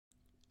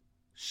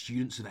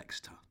Students of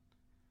Exeter,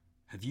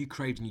 have you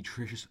craved a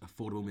nutritious,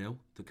 affordable meal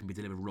that can be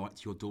delivered right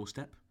to your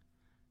doorstep?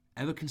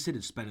 Ever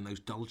considered spending those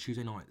dull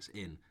Tuesday nights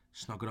in,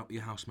 snuggled up with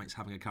your housemates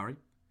having a curry?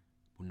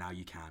 Well, now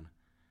you can.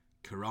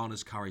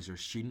 Kirana's Curries are a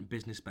student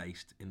business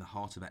based in the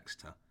heart of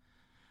Exeter,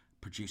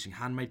 producing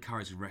handmade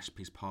curries with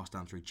recipes passed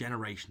down through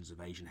generations of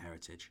Asian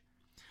heritage.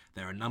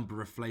 There are a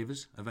number of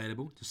flavours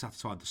available to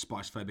satisfy the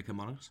spice-phobic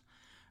among us,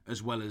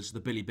 as well as the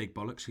Billy Big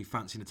Bollocks who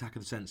fancy an attack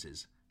of the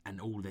senses, and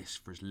all this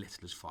for as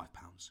little as £5.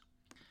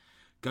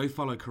 Go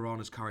follow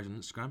Kirana's Curries on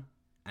Instagram,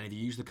 and if you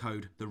use the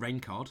code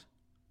TheRainCard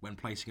when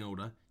placing an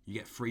order, you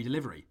get free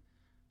delivery.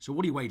 So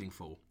what are you waiting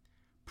for?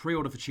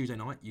 Pre-order for Tuesday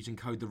night using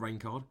code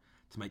TheRainCard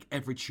to make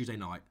every Tuesday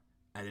night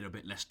a little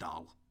bit less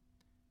dull.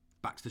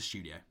 Back to the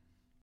studio.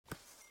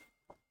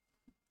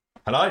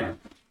 Hello,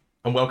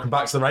 and welcome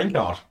back to The Rain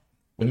Card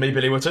with me,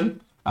 Billy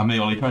Wootton. And me,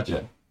 Ollie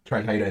Pritchett.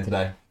 Trent, how you doing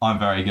today? I'm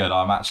very good.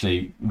 I'm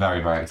actually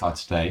very, very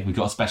excited today. We've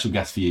got a special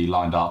guest for you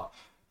lined up,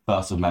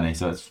 first of many,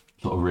 so it's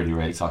sort of really,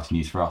 really exciting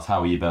news for us.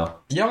 How are you, Bill?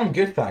 Yeah, I'm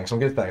good, thanks.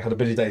 Had a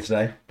busy day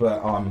today,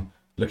 but I'm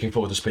looking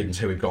forward to speaking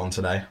to who we've got on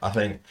today. I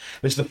think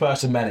this is the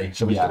first of many,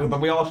 so we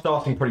are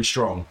starting pretty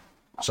strong.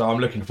 So I'm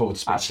looking forward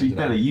to speaking Actually,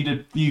 to you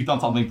Billy, you've done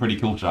something pretty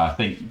cool today. I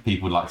think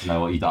people would like to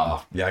know what you've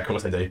done. Yeah, of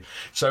course they do.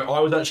 So I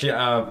was actually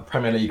at a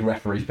Premier League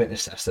referee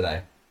fitness test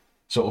today.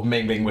 Sort of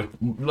mingling with,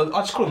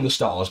 I just call them the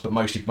stars, but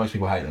most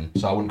people hate them,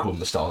 so I wouldn't call them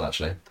the stars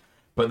actually.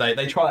 But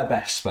they try their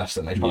best, bless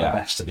them. They try their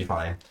best to be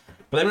funny.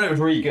 But it was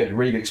really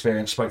good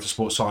experience. Spoke to a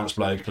sports science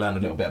bloke, learned a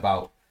little bit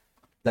about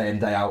day in,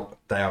 day out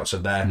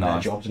of their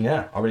jobs, and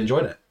yeah, I really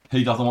enjoyed it.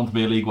 Who doesn't want to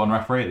be a League One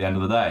referee at the end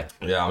of the day?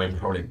 Yeah, I mean,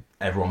 probably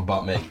everyone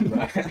but me.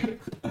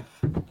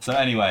 So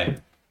anyway,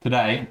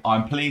 today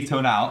I'm pleased to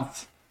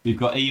announce we've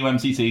got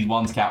EUMCC's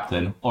one's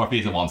captain, or if he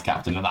isn't one's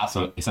captain, then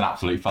it's an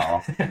absolute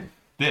far.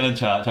 Dylan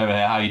Church over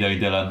here. How are you doing,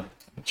 Dylan?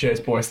 Cheers,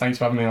 boys. Thanks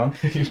for having me on.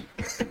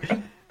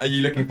 Are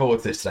you looking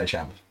forward to this today,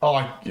 champ?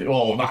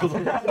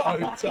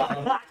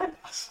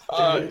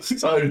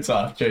 That's so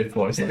tough. Cheers,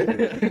 boys.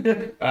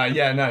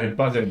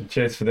 Buzzing.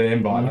 Cheers for the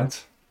invite,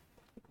 lads.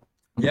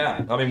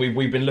 Yeah, I mean,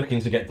 we've been looking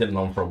to get Dylan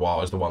on for a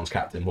while as the one's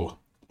captain, well,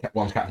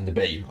 one's captain to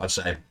be, I'd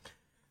say.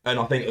 And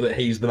I think that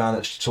he's the man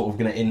that's sort of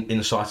going to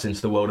insight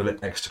into the world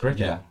of Exeter cricket.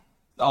 Yeah.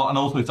 Oh, and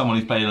also someone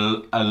who's played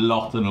a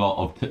lot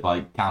of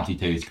like county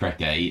twos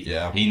cricket.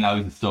 He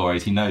knows the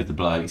stories, he knows the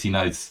blokes, he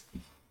knows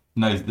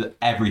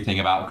everything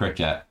about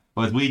cricket.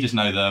 Whereas we just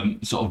know the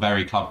sort of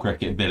very club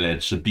cricket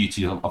village, the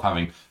beauty of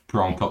having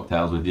prawn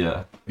cocktails with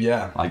your in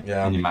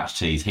your match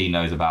teas. He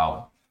knows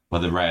about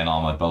whether Ray and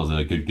Ahmed bowls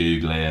are good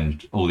googly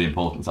and all the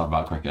important stuff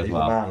about cricket as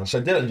well. Man.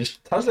 So Dylan,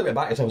 just tell us a little bit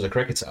about yourself as a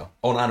cricketer,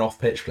 on and off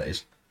pitch,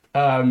 please.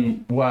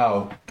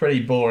 Well,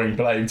 pretty boring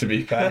blame, to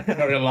be fair. Not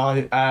gonna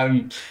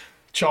lie.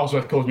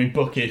 Charlesworth calls me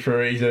Bookie for a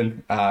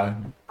reason.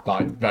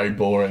 Very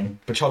boring.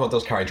 But Charlesworth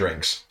does carry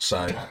drinks,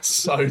 so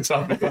so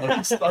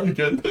tough. So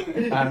good.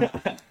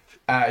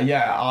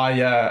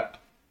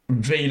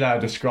 Vila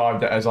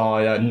described it as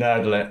I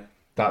nerdle it.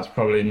 That's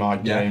probably my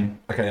game.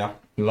 Okay, yeah.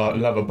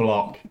 Love a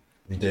block.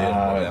 You do.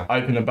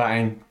 Open a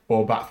batting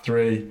or bat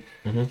three.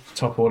 Mm-hmm.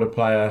 Top order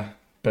player.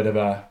 Bit of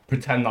a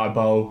pretend that I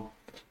bowl.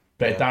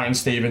 Bit of Darren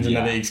Stevens in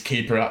the league's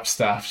keeper up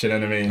stuff. You know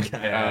what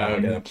I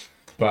mean?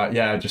 But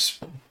yeah,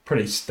 just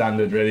pretty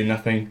standard, really.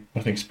 Nothing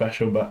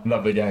special, but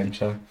love the game.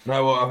 So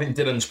no, well, I think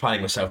Dylan's playing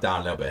himself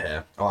down a little bit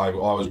here. I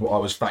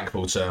was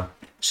thankful to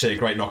see a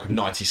great knock of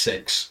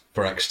 96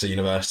 for Exeter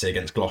University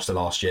against Gloucester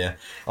last year.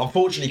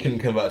 Unfortunately, couldn't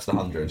convert to the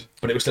 100,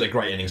 but it was still a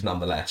great innings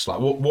nonetheless. Like,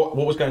 what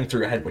was going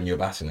through your head when you were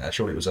batting there?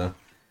 Surely it was an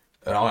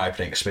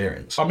eye-opening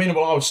experience. I mean, I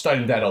was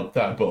stone dead on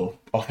third ball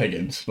off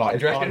Higgins. I'm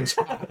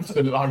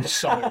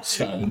so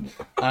stoned.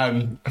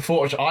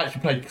 Unfortunately, I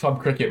actually played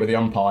club cricket with the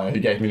umpire who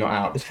gave me not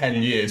out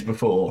 10 years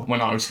before when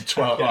I was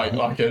 12,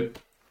 like a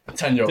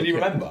 10-year-old. Did you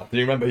remember? Did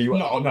you remember who you were?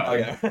 No.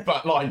 Okay.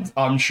 But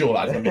I'm sure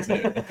that's what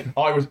it is.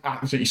 I was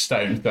absolutely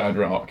stoned third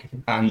rock,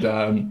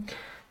 and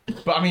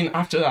but I mean,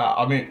 after that,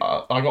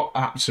 I got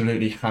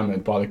absolutely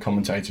hammered by the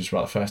commentators for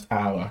the first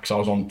hour because I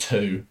was on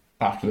 2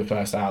 after the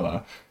first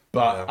hour.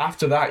 But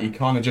after that, you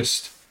kind of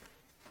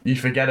you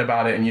forget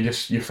about it and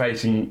you're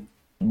facing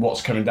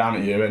what's coming down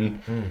at you.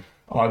 And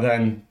I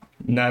then,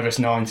 nervous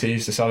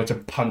 90s, decided to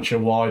punch a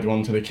wide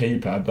one to the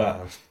keeper.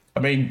 But I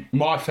mean,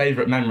 my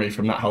favourite memory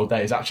from that whole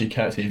day is actually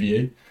courtesy of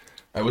you.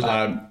 Was it?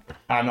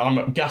 And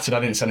I'm gutted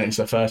I didn't send it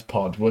into the first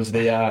pod, was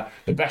the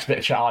best bit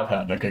of chat I've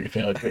heard on a cricket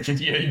field, which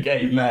is you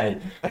gave me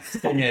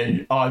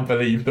singing I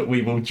Believe That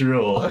We Will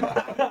Draw.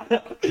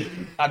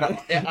 And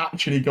it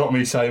actually got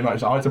me so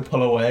much, I had to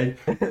pull away.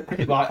 I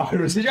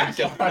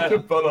had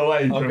to pull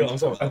away from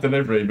a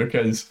delivery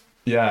because,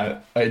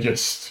 that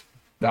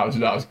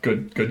was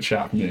good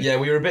chat from you. Yeah,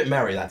 we were a bit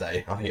merry that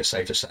day, I think it's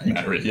safe to say.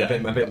 Merry, yeah.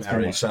 A bit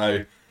merry,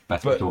 so...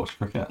 Best way to watch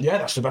cricket. Yeah,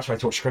 that's the best way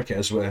to watch cricket,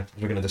 as we're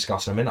going to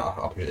discuss in a minute,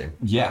 I presume.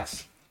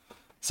 Yes.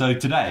 So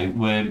today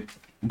we're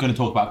going to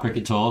talk about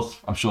cricket tours.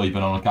 I'm sure you've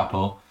been on a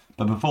couple.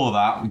 But before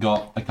that, we've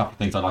got a couple of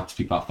things I'd like to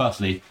speak about.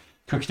 Firstly,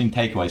 cricketing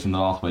takeaways from the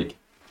last week.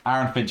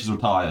 Aaron Finch is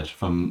retired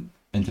from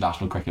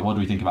international cricket. What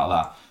do we think about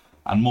that?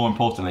 And more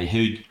importantly,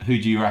 who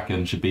do you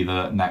reckon should be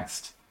the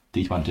next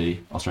T20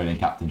 Australian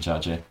captain,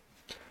 Churchy?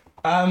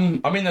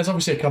 I mean, there's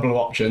obviously a couple of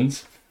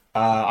options.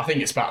 I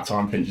think it's about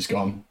time Finch is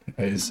gone.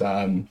 He's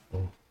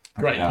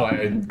great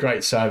player,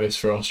 great service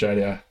for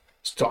Australia.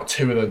 He's got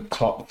 2 of the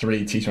top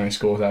 3 T20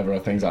 scores ever, or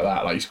things like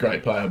that. Like, he's a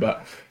great player,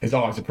 but his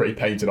eyes are pretty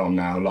painted on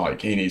now.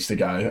 Like, he needs to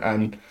go.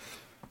 And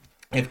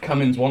if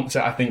Cummins wants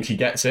it, I think he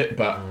gets it.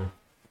 But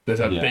there's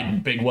a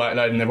big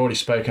workload, and they've already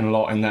spoken a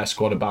lot in their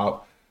squad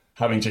about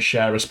having to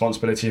share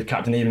responsibility of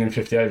captain, even in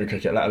 50 over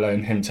cricket, let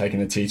alone him taking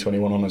the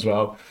T21 on as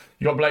well.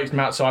 You've got blokes from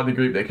outside the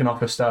group that can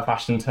offer stuff.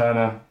 Ashton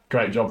Turner,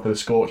 great job for the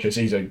Scorchers.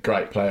 He's a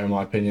great player, in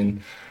my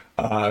opinion.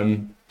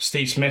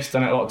 Steve Smith's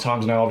done it a lot of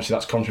times now. Obviously,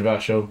 that's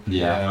controversial.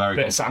 Yeah, very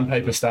bit of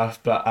sandpaper stuff,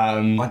 but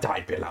I doubt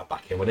he'd be allowed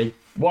back in, would he?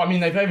 well, I mean,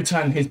 they've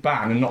overturned his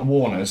ban and not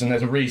Warner's, and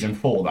there's a reason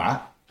for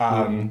that.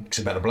 He's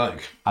a better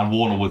bloke. And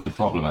Warner was the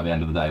problem at the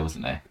end of the day,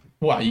 wasn't he?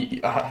 Well,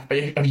 you've got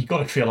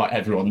to feel like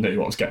everyone knew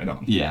what was going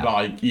on. Yeah.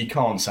 Like, you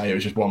can't say it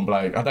was just one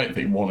bloke. I don't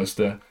think Warner's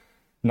the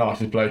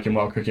nicest bloke in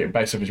world cricket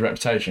based off his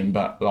reputation,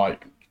 but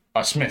like,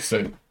 Smith's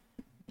a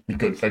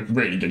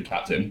really good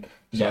captain.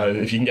 So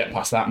if you can get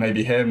past that,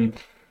 maybe him.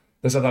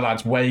 There's other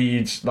lads,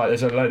 Wade. Like,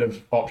 there's a load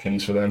of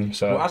options for them.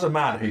 So, Well, as a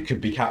man who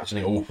could be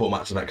captaining all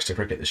formats of extra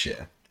cricket this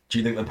year, do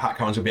you think that Pat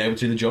Cummins will be able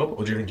to do the job,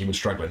 or do you think he would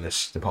struggle in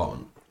this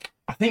department?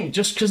 I think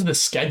just because of the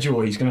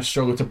schedule, he's going to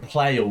struggle to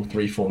play all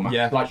 3 formats.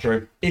 Yeah, like,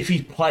 true. If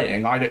he's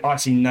playing, I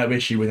see no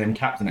issue with him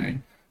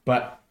captaining.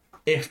 But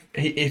if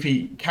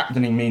he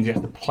captaining means he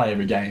has to play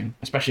every game,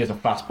 especially as a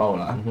fast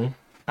bowler,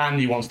 and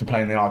he wants to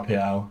play in the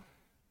IPL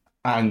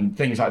and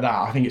things like that,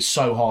 I think it's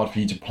so hard for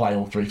you to play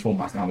all 3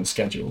 formats now with the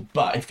schedule.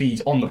 But if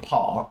he's on the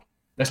park,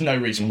 there's no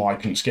reason why I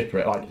couldn't skipper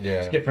it. Like,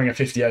 skippering a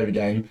 50 over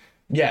game,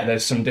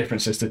 there's some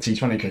differences to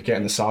T20 cricket,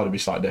 and the side will be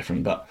slightly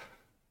different, but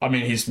I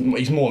mean, he's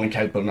more than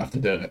capable enough to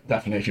do it,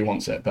 definitely, if he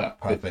wants it.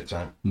 But Perfect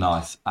time.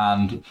 Nice.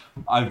 And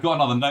I've got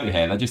another note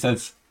here that just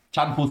says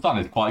Chandel's son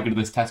is quite good at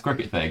this Test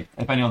cricket thing.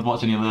 If anyone's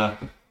watched any of the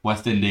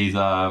West Indies,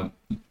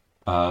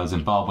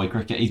 Zimbabwe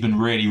cricket, he's been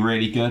really,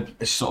 really good.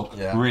 It's sort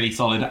of really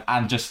solid.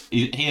 And just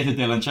he is a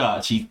Dylan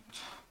Church. He's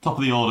top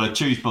of the order,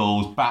 choose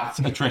balls, bats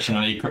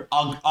attritionally.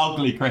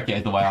 Ugly cricket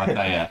is the way I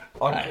say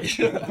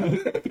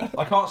it.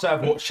 I can't say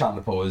I've watched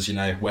Chandler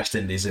as West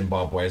Indies,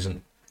 Zimbabwe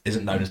isn't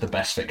known as the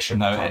best fixture.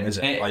 No, is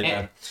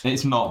it?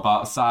 It's not,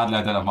 but sadly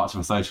I don't have much of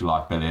a social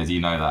life, Billy, as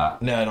you know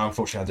that. No,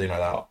 unfortunately I do know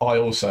that. I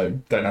also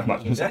don't have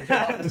much of a social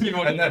life.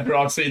 Whenever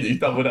I've seen these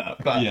doubled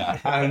up. But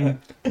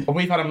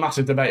we've had a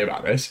massive debate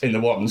about this in the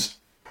ones.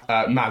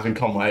 Maz and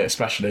Conway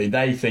especially,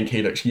 they think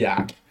he looks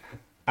yak.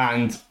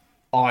 And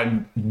I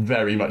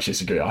very much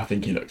disagree. I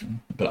think he looks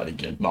bloody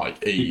good.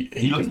 Like,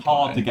 he looks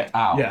hard to get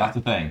out, that's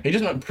the thing. He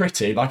doesn't look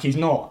pretty. Like, he's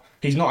not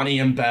an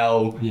Ian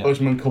Bell,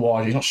 Usman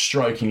Khawaja. He's not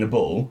stroking the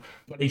ball,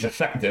 but he's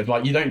effective.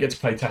 Like, you don't get to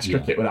play Test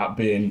cricket without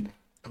being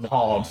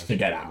hard to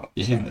get out.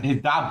 His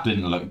dad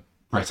didn't look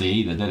pretty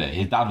either, did it?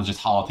 His dad was just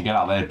hard to get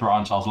out. There,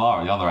 Brian Charles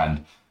Lara at the other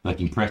end,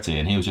 looking pretty,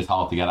 and he was just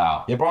hard to get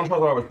out. Yeah, Brian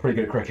Charles Lara was pretty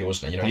good at cricket,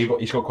 wasn't he?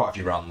 He scored quite a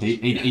few runs.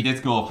 He did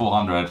score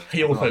 400.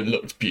 He also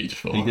looked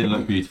beautiful. He did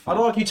look beautiful. I'd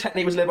argue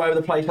technique was a little over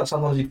the place, but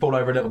sometimes he'd fall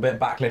over a little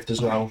bit, backlift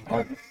as well.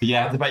 I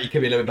debate he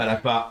could be a little bit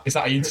better, but... Is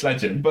that how you'd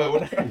sledge him?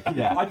 But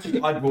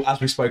as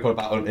we spoke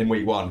about in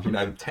week 1,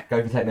 go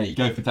for technique.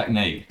 Go for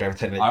technique.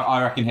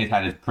 I reckon his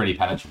head is pretty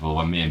penetrable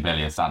when me and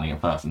Billy are standing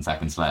at first and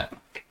second slip.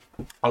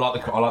 I like the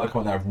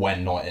comment there of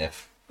when, not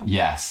if.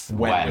 Yes,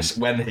 when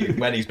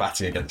he's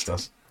batting against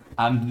us.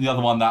 And the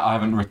other one that I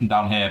haven't written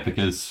down here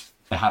because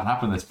it hadn't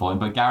happened at this point,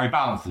 but Gary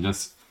Ballister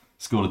just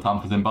scored a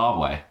ton for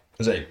Zimbabwe.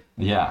 Is he?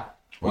 Yeah.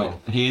 Well,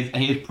 he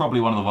is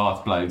probably one of the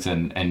worst blokes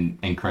in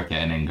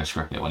cricket, in English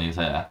cricket, when he was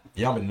here.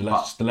 Yeah, I mean, the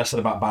less said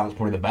about Balance,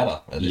 probably the better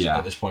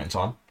at this point in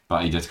time.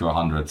 But he did score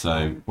 100,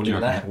 so... We'll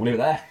leave it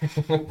there.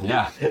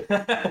 Yeah.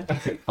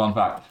 Fun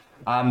fact.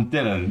 And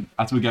Dylan,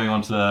 as we're going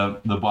on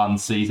to the one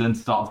season,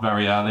 starts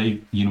very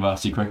early.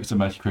 University cricket, so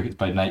most cricket's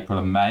played in April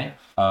and May.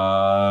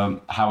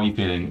 How are you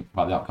feeling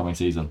about the upcoming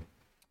season?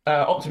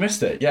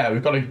 Optimistic, yeah.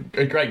 We've got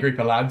a great group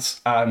of lads,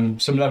 some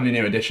lovely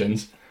new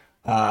additions.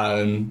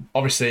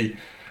 Obviously,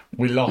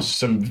 we lost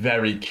some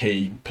very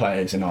key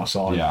players in our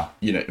side.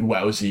 Yeah.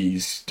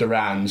 Wellesley's,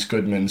 Durans,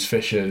 Goodmans,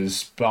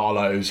 Fishers,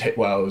 Barlows,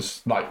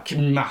 Hitwells, like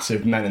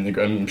massive men in the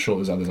group. I'm sure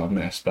there's others I've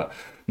missed, but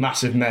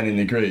massive men in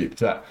the group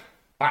that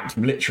act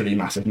literally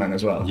massive men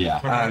as well. Yeah.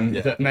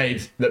 That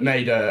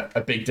made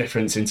a big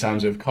difference in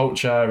terms of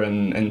culture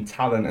and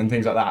talent and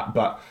things like that.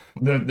 But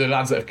the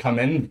lads that have come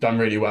in have done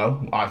really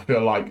well. I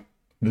feel like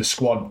the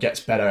squad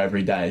gets better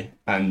every day,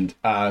 and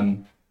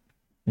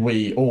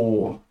we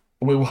will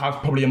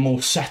have probably a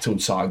more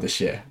settled side this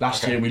year.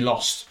 Last year we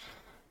lost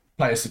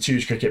players to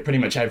choose cricket. Pretty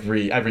much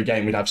every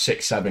game we'd have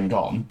 6-7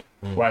 gone.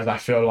 Whereas I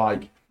feel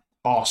like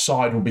our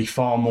side will be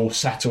far more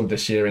settled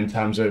this year in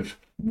terms of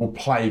we'll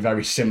play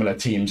very similar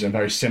teams and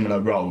very similar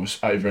roles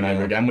over and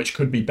over again, which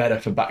could be better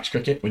for backs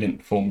cricket. We didn't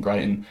perform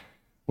great and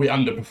we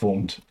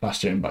underperformed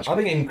last year in backs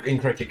cricket. I think in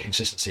cricket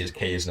consistency is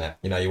key, isn't it?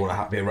 You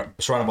want to be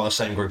surrounded by the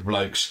same group of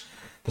blokes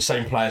the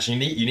same players. You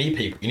need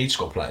people. You need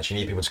squad players. You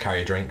need people to carry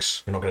your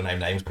drinks. We're not going to name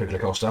names, Puglia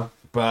Costa,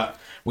 but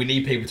we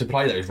need people to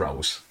play those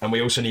roles, and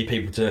we also need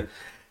people to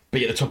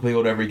be at the top of the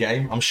order every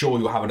game. I'm sure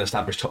you'll have an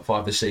established top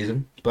 5 this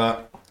season,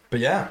 but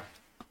yeah.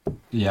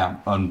 Yeah,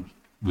 and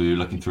we were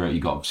looking through it.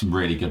 You got some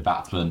really good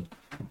batsmen,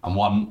 and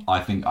one I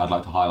think I'd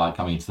like to highlight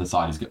coming into the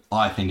side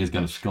I think is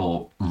going to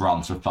score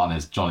runs for fun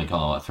is Johnny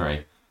Connell at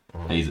 3.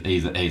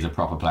 He's a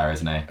proper player,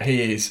 isn't he?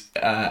 He is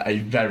a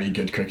very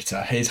good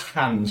cricketer. His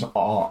hands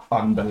are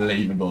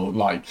unbelievable.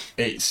 Like,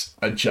 it's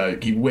a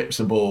joke. He whips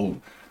the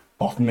ball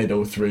off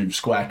middle through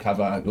square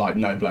cover like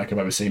no bloke I've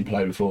ever seen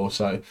play before.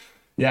 So,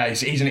 yeah,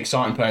 he's an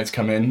exciting player to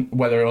come in.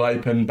 Whether he'll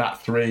open bat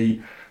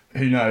 3,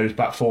 who knows?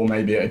 Bat 4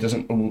 maybe. It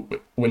doesn't.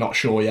 We're not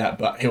sure yet,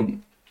 but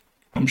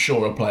I'm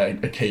sure he'll play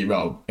a key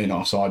role in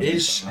our side.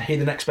 Is he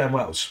the next Ben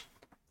Wells?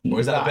 Or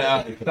is that a bit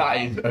early? That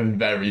is a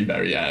very,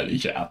 very early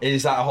shout.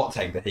 Is that a hot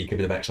take that he could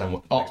be the next Ben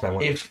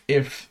Wells?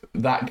 If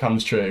that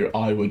comes true,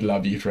 I would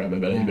love you forever,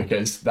 Billy,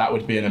 because that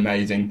would be an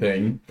amazing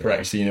thing for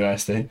Exeter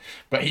University.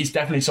 But he's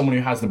definitely someone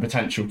who has the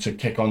potential to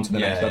kick on to the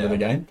next level of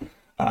the game.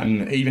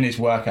 And even his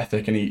work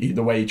ethic and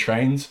the way he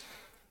trains.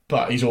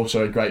 But he's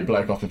also a great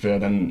bloke off the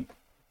field and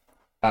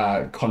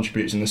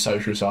contributes in the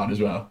social side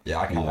as well. Yeah,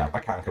 I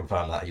can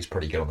confirm that he's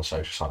pretty good on the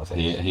social side of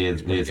things. He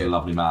is a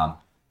lovely man.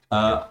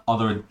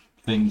 Other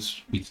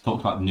things, we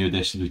talked about the new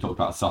additions, we talked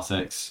about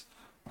Sussex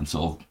and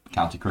sort of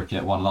county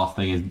cricket. One last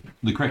thing is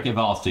the cricket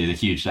varsity is a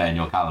huge day in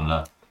your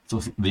calendar.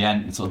 The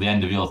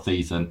end of your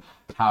season.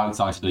 How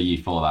excited are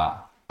you for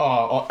that?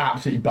 Oh,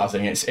 absolutely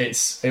buzzing! It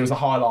was the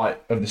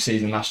highlight of the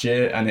season last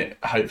year, and it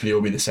hopefully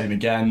will be the same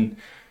again.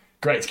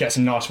 Great to get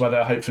some nice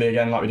weather, hopefully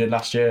again like we did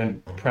last year,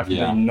 and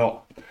preferably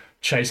not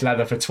chase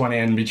leather for 20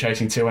 and be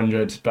chasing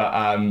 200. But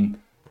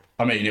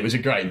I mean, it was a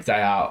great day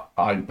out.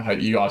 I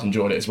hope you guys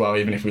enjoyed it as well,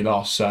 even if we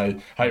lost. So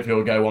hopefully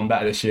we'll go one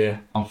better this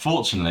year.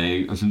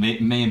 Unfortunately, it was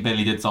me and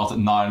Billy did start at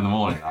 9 in the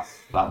morning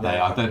that day.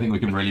 I don't think we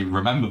can really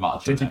remember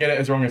much. Did you get it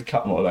as wrong as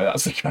Cutmore, though?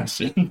 That's the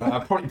question.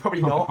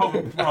 Probably not.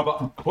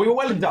 But we were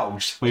well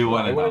indulged. We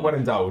were well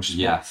indulged.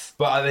 Yes.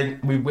 But I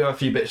think we have a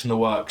few bits in the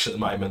works at the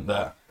moment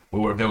that we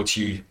will reveal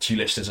to you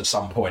listeners at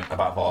some point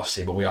about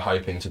varsity, but we are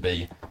hoping to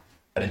be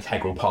an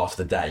integral part of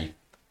the day.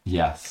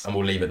 Yes. And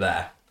we'll leave it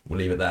there.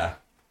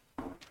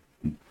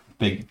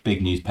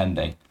 Big news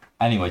pending.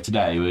 Anyway,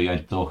 today we're going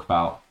to talk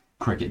about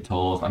cricket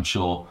tours. I'm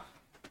sure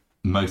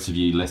most of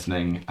you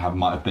listening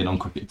might have been on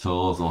cricket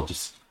tours or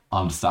just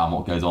understand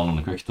what goes on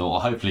the cricket tour, or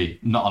hopefully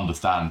not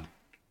understand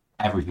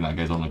everything that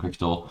goes on the cricket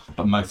tour,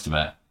 but most of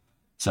it.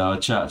 So,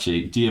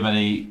 Churchy, do you have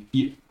any...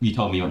 You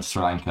told me you went to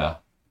Sri Lanka.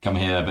 Can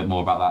we hear a bit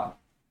more about that?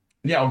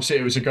 Yeah, obviously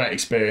it was a great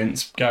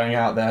experience going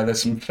out there.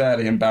 There's some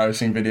fairly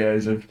embarrassing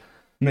videos of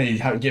me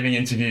giving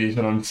interviews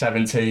when I'm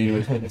 17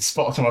 with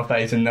spots on my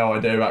face and no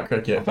idea about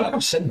cricket. I feel like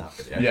I've seen that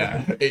video.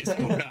 Yeah, it's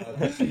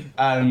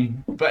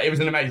but it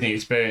was an amazing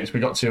experience. We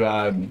got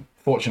to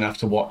fortunate enough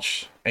to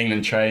watch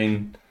England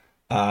train,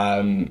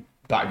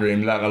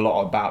 backroom, learn a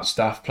lot about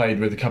stuff. Played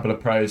with a couple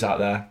of pros out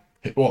there.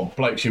 Well,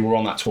 blokes who were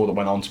on that tour that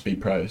went on to be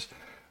pros,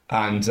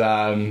 and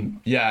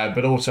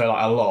but also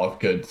like a lot of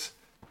good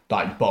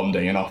like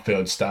bonding and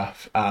off-field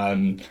stuff.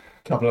 A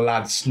couple of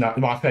lads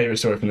my favourite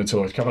story from the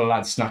tour is a couple of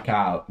lads snuck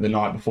out the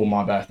night before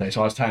my birthday.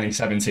 So I was turning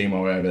 17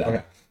 while we were over there.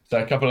 Okay. So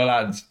a couple of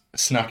lads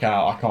snuck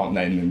out. I can't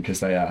name them because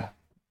they're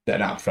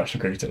now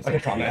professional cricketers. I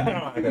can't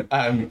name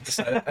them.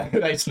 So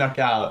they snuck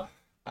out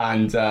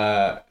and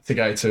to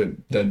go to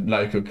the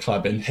local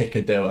club in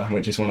Hickadilla,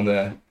 which is one of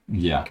the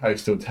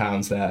coastal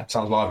towns there.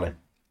 Sounds lively.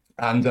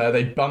 And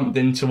they bumped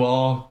into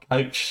our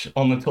coach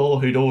on the tour,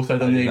 who'd also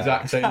done the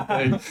exact same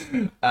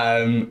thing.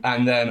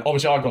 And then,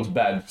 obviously, I'd gone to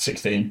bed,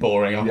 16,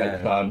 boring, I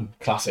had fun,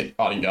 classic,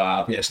 I didn't go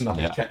out. Yes,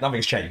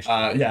 nothing's changed.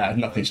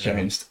 Nothing's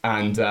changed.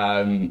 And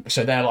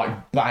so they're,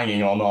 like,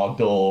 banging on our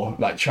door,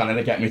 like, trying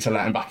to get me to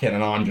let them back in,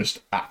 and I'm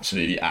just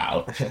absolutely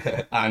out.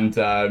 And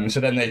so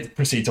then they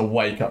proceed to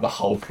wake up the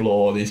whole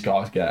floor. These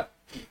guys get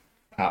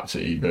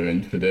absolutely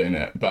ruined for doing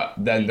it. But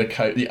then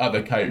the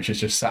other coach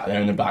is just sat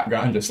there in the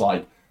background, just,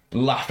 like,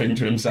 laughing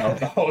to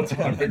himself the whole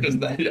time because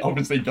they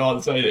obviously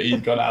can't say that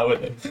he's gone out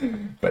with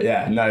it. But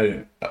yeah,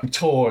 no,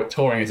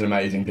 touring is an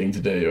amazing thing to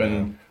do,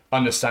 and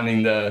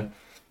understanding the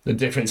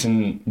difference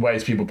in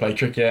ways people play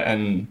cricket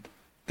and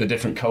the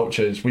different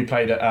cultures. We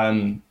played at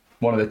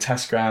one of the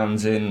test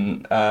grounds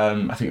in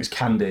I think it was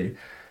Kandy,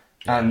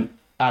 and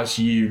as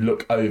you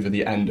look over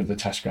the end of the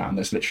test ground,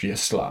 there's literally a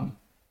slum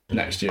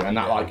next to you, and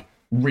that like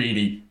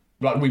really.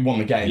 Like we won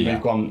the game,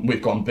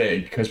 we've gone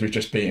big because we've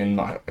just beaten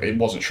like it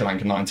wasn't Sri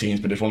Lanka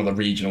 19s, but it's one of the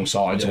regional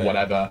sides or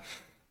whatever,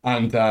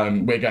 and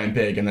we're going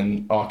big. And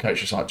then our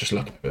coach was like, just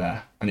look over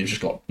there, and you've just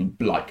got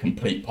like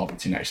complete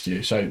poverty next to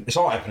you. So it's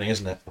eye-opening,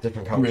 isn't it?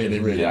 Different cultures.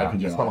 Really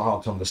opens your eyes. It's not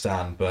hard to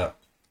understand, but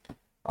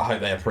I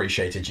hope they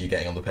appreciated you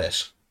getting on the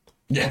piss.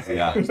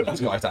 Yeah. Those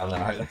guys down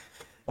there.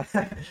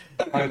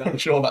 I'm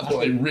sure that's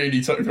what they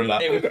really took from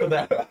that.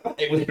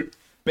 It was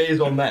beers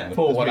on them.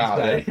 Pour one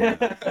out.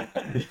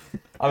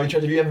 I mean,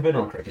 have you ever been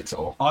on a cricket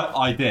tour?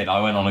 I did.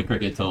 I went on a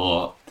cricket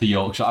tour to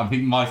Yorkshire. I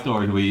think my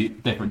story will be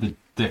different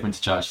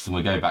to Church's, and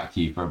we'll go back to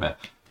you for a bit.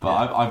 But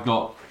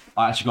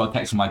I actually got a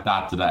text from my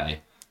dad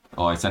today.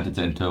 Or I sent it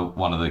into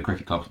one of the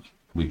cricket clubs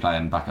we play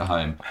in back at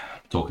home,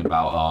 talking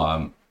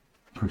about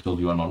cricket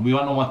we went on. We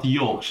went on to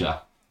Yorkshire,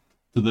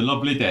 to the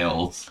lovely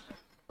Dales,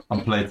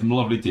 and played some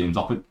lovely teams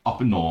up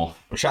in North.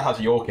 Well, shout out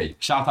to Yorkie.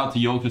 Shout out to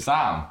Yorkshire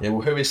Sam. Yeah,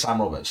 well, who is Sam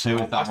Roberts? Who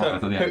is Sam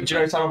Roberts? Do you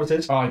know who Sam Roberts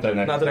is? I don't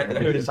know. No, I don't know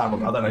who is Sam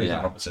Roberts. I don't know who Yeah.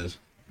 Sam Roberts is.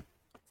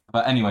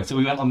 But anyway, so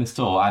we went on this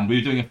tour and we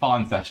were doing a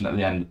fine session at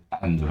the end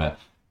of it,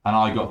 and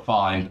I got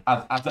fined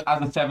as a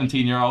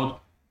 17-year-old.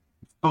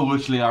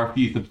 Foolishly, I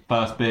refused the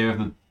first beer of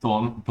the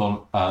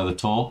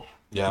tour.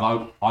 Yeah.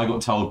 And I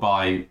got told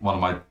by one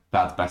of my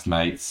dad's best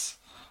mates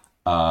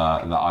that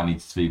I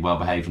needed to be well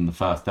behaved on the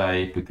first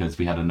day because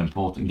we had an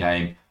important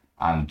game,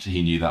 and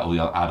he knew that all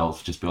the other adults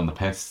would just be on the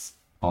piss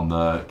on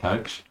the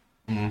coach.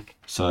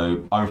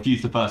 So I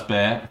refused the first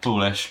beer.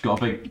 Foolish.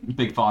 Got a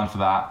big fine for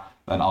that.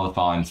 Then other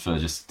fines for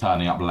just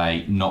turning up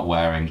late, not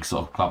wearing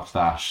sort of club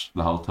stash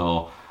the whole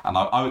tour. And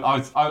I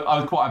was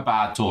quite a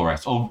bad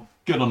tourist, or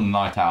good on the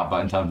night out,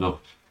 but in terms of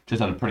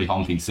just had a pretty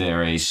honking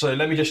series. So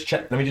let me just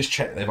check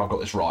if I've got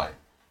this right.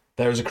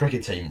 There is a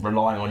cricket team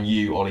relying on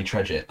you, Ollie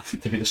Tredgett,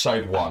 to be the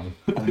sober one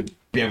and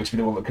be able to be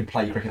the one that can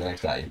play cricket the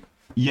next day.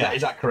 Yeah,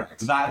 Is that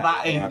correct?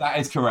 that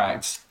is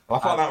correct. I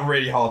find that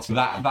really hard to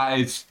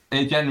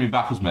It genuinely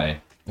baffles me.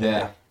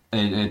 Yeah.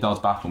 It does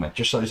baffle me.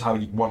 Just shows how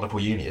wonderful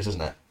uni is,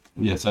 isn't it?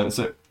 Yeah,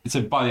 so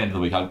by the end of the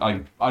week,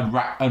 I'd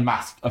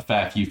amassed a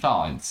fair few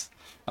fines,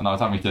 and I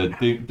was having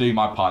to do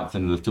my pints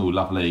in the little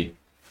lovely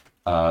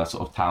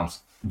sort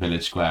of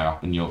village square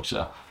up in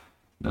Yorkshire.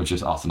 It was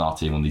just us and our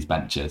team on these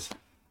benches,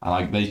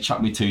 and they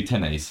chucked me 2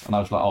 tinnies, and I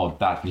was like, "Oh,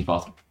 Dad, can you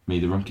pass me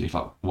the room key?" He's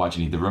like, "Why do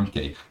you need the room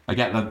key?" I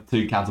get the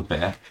 2 cans of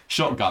beer,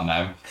 shotgun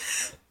them,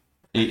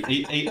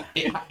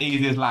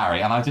 easy as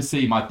Larry, and I just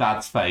see my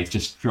dad's face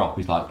just drop.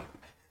 He's like,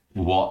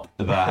 "What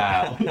the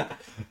hell?"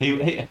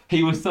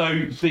 he was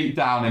so deep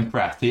down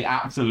impressed. He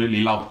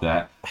absolutely loved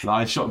it. And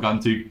I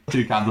shotgunned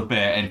 2 cans of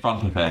beer in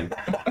front of him,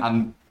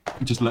 and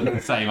just looked the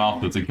same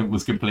afterwards and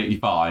was completely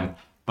fine.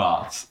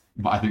 But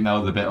I think there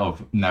was a bit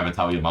of never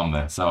tell your mum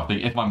this. So I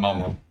think if my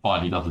mum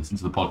finally does listen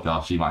to the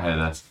podcast, she might hear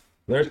this.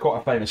 There is quite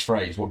a famous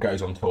phrase: "What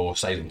goes on tour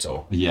stays on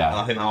tour." Yeah. And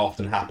I think that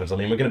often happens. I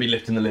mean, we're going to be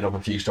lifting the lid off a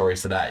few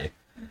stories today,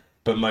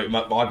 but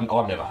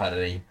I've never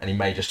heard any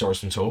major stories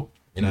from tour.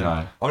 You know,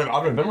 No.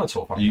 I've never been on a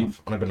tour. Funny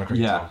enough. I've never been on a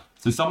cricket Yeah. tour.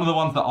 So some of the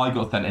ones that I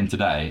got sent in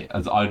today,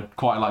 as I'd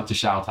quite like to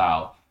shout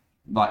out,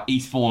 like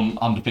Eastbourne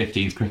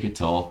Under-15s cricket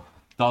tour,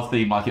 does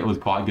seem like it was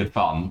quite good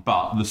fun,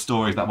 but the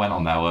stories that went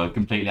on there were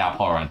completely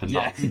abhorrent, and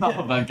none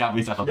of them can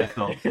be said on this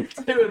tour. 2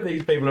 of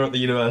these people are at the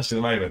university at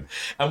the moment,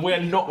 and we're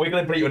going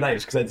to bleep your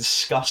names because they're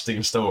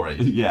disgusting stories.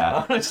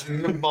 Yeah. It's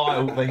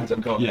vile things I've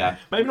got. Yeah.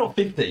 Maybe not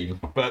 15,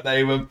 but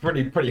they were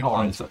pretty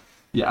horrid.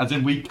 Yeah, as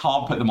in we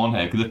can't put them on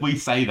here, because if we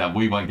say them,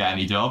 we won't get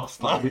any jobs.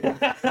 Like,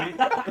 if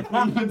we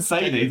even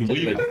say these,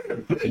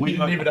 we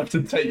didn't even have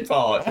to take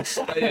part in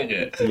saying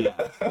it.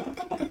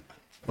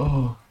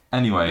 Yeah.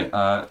 Anyway,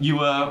 you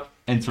were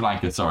in Sri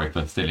Lanka. Sorry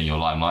for stealing your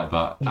limelight,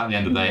 but at the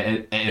end of the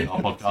day, it is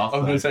our podcast. I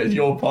was going to say it's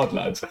your pod,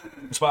 lads.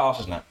 It's about us,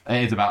 isn't it?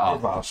 It is about us,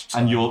 about us, so-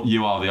 and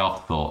you are the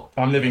afterthought.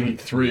 I'm living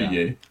through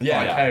you.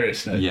 Yeah.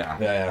 Vicariously. Yeah.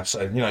 Yeah.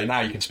 So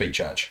now you can speak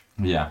church.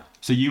 Yeah.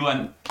 So you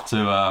went to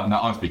no,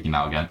 I'm speaking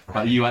now again.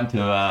 But you went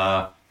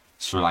to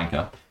Sri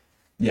Lanka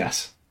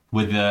Yes.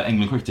 with the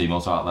England cricket team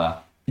also out there.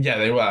 Yeah,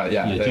 they were.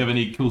 Yeah. Do you have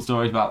any cool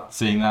stories about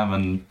seeing them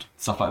and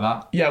stuff like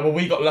that? Yeah, well,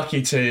 we got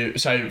lucky to.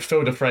 So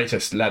Phil de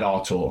Freitas led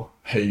our tour,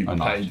 who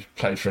nice.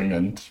 played for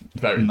England.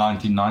 Very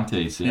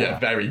 1990s. yeah,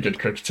 very good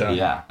cricketer.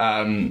 Yeah.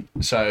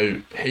 So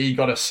he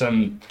got us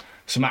some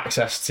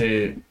access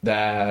to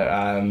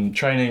their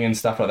training and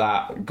stuff like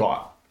that.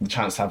 Got the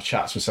chance to have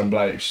chats with some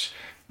blokes.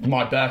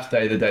 My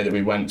birthday, the day that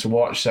we went to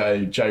watch,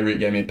 so Joe Root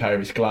gave me a pair of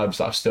his gloves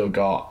that I've still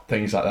got,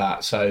 things like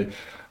that. So,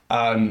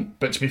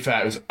 but to be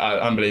fair, it was an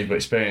unbelievable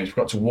experience. We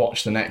got to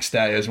watch the next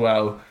day as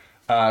well.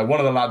 One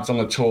of the lads on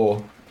the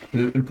tour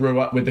grew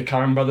up with the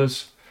Curran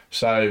brothers,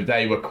 so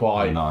they were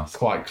quite nice.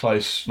 quite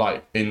close.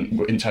 Like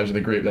in terms of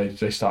the group,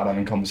 they started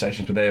having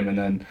conversations with him, and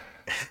then.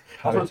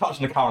 I want to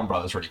touch on the Curran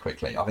brothers really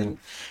quickly. I think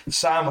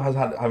Sam has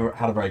had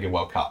a very good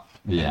World Cup.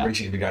 Yeah.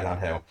 Recently been going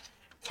downhill.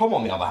 Tom,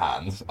 on the other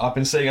hand, I've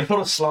been seeing a lot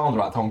of slander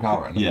about Tom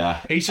Curran. Yeah.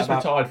 He's just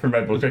retired from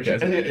Red Bull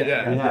cricket.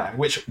 Yeah.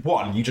 Which,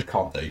 one, you just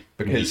can't do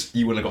because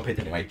you wouldn't have got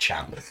picked anyway,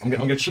 champ. I'm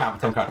going to champ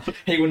Tom Curran.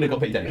 He wouldn't have got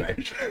picked anyway.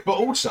 But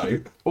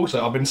also,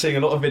 I've been seeing a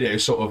lot of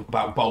videos sort of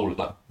about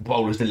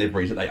bowlers'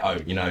 deliveries that they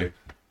own. You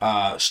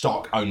know,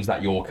 Stock owns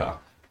that Yorker.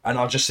 And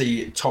I just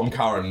see Tom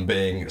Curran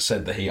being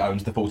said that he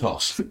owns the full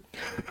toss.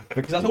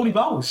 Because that's all he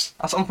bowls.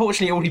 That's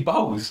unfortunately all he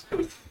bowls.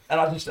 And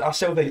I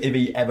still think if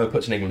he ever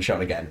puts an England show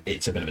on again,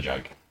 it's a bit of a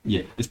joke.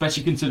 Yeah,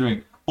 especially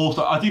considering.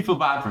 Also, I do feel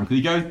bad for him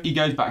because he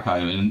goes back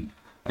home and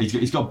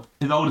he's got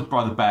his oldest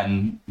brother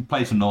Ben,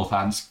 plays for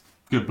Northants,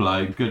 good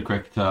bloke, good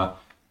cricketer,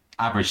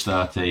 average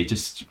 30.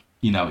 Just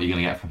you know what you're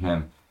going to get from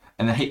him.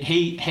 And then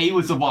he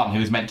was the one who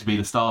was meant to be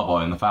the star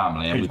boy in the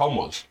family. Who Tom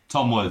was?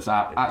 Tom was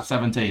at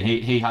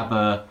 17. He had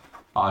the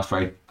I was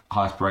afraid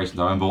high aspirations.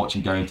 I remember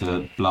watching going to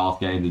the last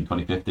games in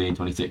 2015,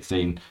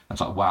 2016. And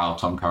it's like, wow,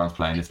 Tom Curran's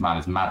playing. This man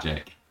is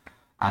magic.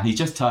 And he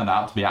just turned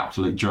out to be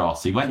absolute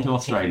dross. He went to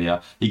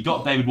Australia. He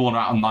got David Warner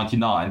out on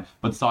 99,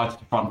 but decided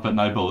to front foot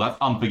no ball. That's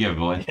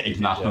unforgivable in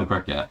international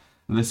cricket.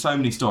 And there's so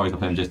many stories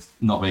of him just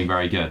not being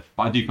very good.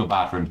 But I do feel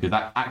bad for him because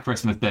at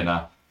Christmas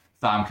dinner,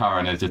 Sam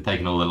Curran has just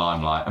taken all the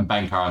limelight, and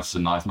Ben Curran's just a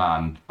nice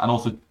man. And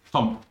also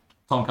Tom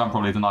Curran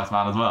probably is a nice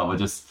man as well, but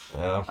just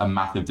a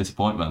massive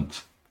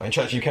disappointment. I mean,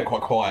 Church, you kept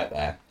quite quiet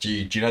there. Do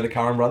you know the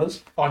Curran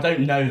brothers? I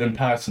don't know them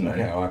personally,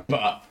 Yeah,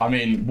 but I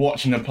mean,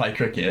 watching them play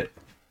cricket,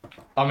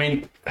 I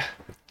mean,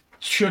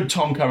 should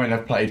Tom Curran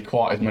have played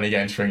quite as many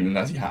games for England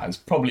as he has?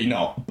 Probably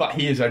not, but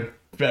he is a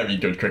very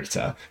good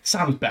cricketer.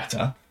 Sam's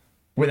better,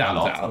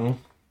 without doubt.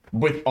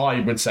 I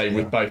would say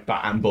with both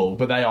bat and ball,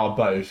 but they are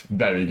both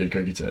very good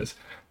cricketers.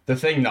 The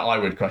thing that I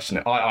would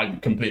question, I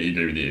completely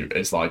agree with you,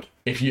 is like,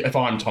 if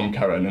I'm Tom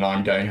Curran and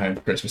I'm going home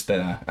for Christmas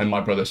dinner and my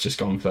brother's just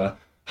gone for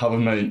however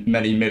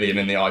many million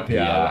in the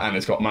IPL and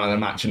has got man of the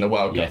match in the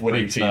World Cup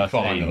winning team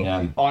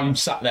final, I'm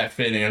sat there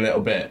feeling a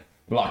little bit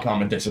like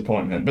I'm a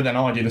disappointment, but then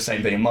I do the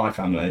same thing in my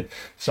family,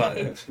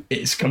 so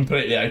it's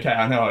completely okay.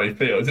 I know how he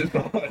feels. It's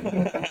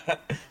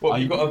fine. Well,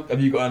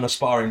 have you got an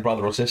aspiring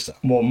brother or sister?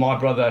 Well, my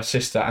brother,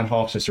 sister, and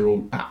half sister are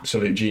all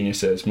absolute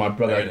geniuses. My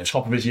brother, Really?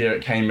 top of his year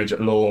at Cambridge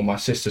at law. My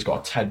sister's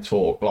got a TED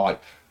talk,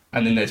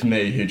 and then there's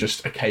me who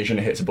just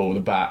occasionally hits a ball with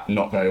a bat,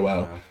 not very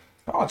well.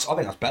 I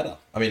think that's better.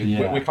 I mean,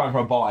 we're coming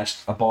from a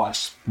biased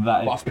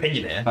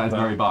opinion here. That is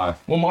very biased.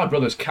 Well, my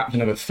brother's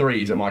captain of the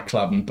threes at my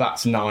club and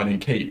bats 9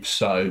 and keeps.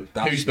 So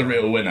who's the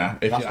real winner?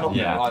 That's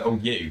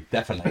not you,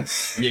 definitely.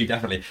 You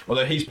definitely.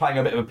 Although he's playing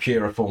a bit of a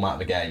purer format of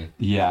the game.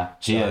 Yeah,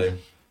 he is.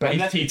 But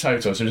he's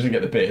teetotal, so he doesn't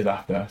get the beers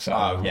after. So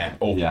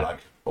Awful bloke.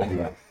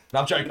 No,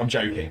 I'm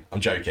joking.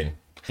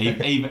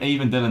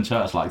 Even Dylan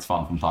Church likes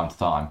fun from time to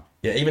time.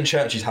 Yeah, even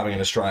Church is having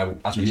an Australia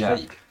as we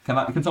speak.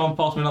 Can someone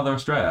pass me another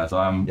Australia? So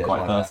I'm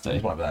quite thirsty.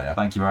 It's like that, yeah.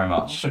 Thank you very I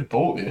much. should have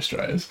bought the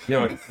Australias.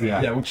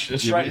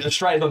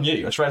 Australia's on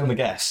you. Australia's on the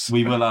guests.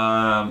 We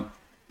will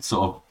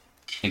sort of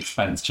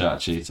expense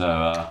Churchy.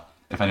 So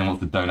if anyone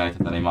wants to donate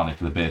us any money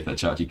for the beers that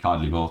Churchy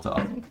kindly bought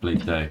us,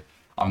 please do.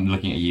 I'm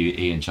looking at you,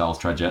 Ian Charles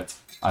Tredgett.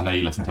 I know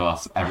you listen to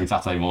us every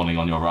Saturday morning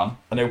on your run.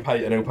 And they'll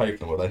pay for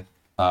them, will they?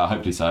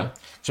 Hopefully so.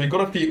 So we've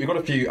got a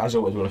few, as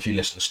always, we've got a few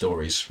listener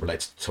stories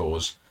related to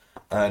tours,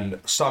 and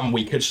some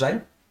we could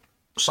say,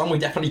 some we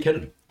definitely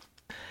couldn't.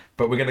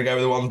 But we're going to go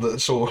with the ones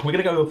that we're going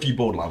to go with a few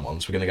borderline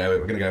ones. We're going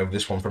to go with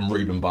this one from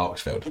Ruben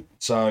Barksfield.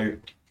 So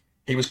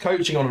he was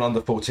coaching on an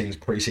under-14s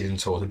pre-season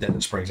tour to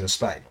Desert Springs in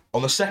Spain.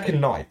 On the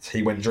second night,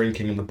 he went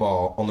drinking in the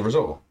bar on the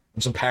resort.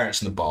 And some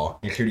parents in the bar,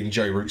 including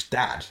Joe Root's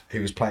dad,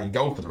 who was playing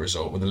golf at the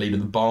resort with the leader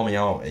of the Barmy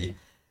Army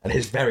and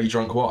his very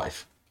drunk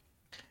wife.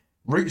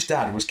 Root's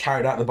dad was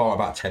carried out of the bar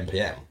about 10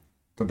 p.m.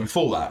 But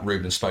before that,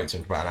 Ruben spoke to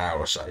him for about an hour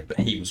or so, but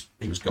he was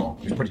gone.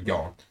 He was pretty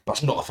gone.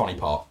 That's not the funny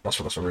part. That's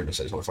what Ruben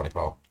said. It's not the funny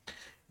part.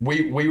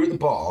 We were at the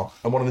bar,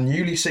 and one of the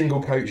newly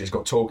single coaches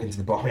got talking to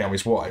the Barmy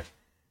Army's wife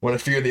when a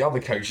few of the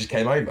other coaches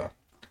came over.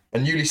 A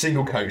newly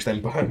single coach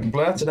then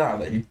blurted out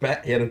that he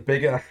bet he had a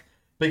bigger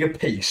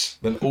piece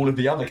than all of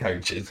the other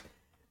coaches,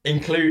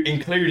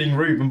 including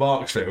Ruben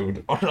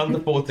Barksfield, on an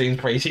under-14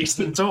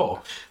 pre-season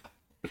tour.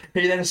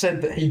 He then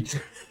said that he...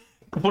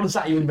 What does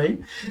that even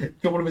mean?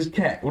 Got one of his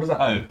kit. What does that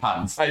mean?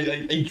 Pants.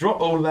 He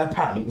dropped all of their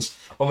pants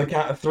on the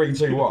count of 3,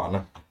 2,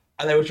 1,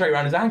 and they were straight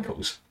around his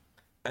ankles.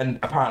 And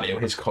apparently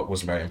his cock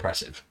wasn't very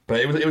impressive. But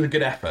it was a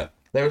good effort.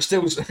 There were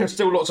still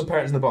lots of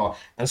parents in the bar,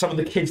 and some of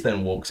the kids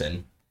then walked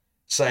in,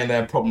 saying they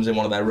had problems in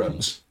one of their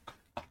rooms.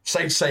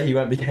 Safe to say he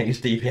won't be getting his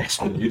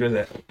DPS with you, does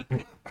it?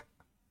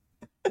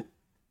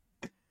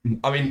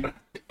 I mean,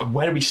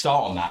 where do we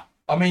start on that?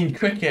 I mean,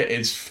 cricket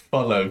is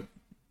full of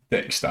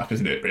dick stuff,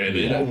 isn't it,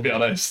 really? Yeah. Let's be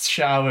honest.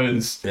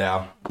 Showers,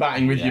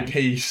 batting with your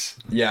piece.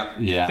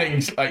 Yeah.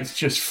 Things, like, it's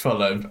just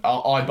full of,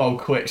 I bowl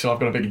quick, so I've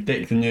got a bigger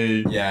dick than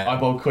you. Yeah. I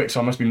bowl quick, so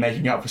I must be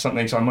making up for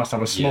something, so I must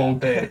have a small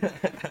dick.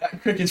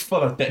 Cricket's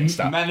full of dick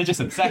stuff. Men are just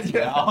obsessed with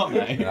it, aren't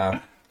they? Yeah.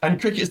 And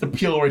cricket's the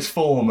purest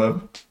form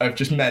of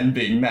just men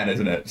being men,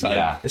 isn't it? So,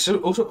 Yeah. It's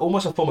also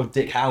almost a form of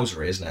dick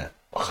housery, isn't it?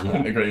 I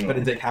couldn't agree Bit more.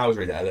 of dick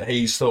housery there, that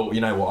he's thought,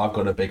 you know what, I've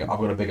got a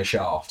bigger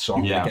shaft, so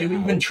I'm Yeah. gonna You get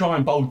even try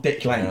and bowl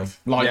dick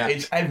length. Like, Yeah.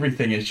 it's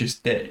everything is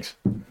just dicks.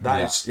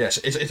 That is, yes,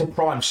 it's a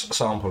prime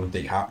sample of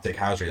dick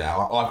housery there.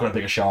 I've got a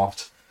bigger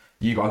shaft.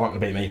 You guys aren't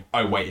gonna beat me.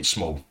 Oh wait, it's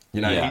small.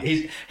 You know, Yeah.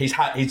 he's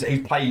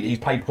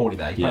played poorly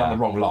there. He's played on the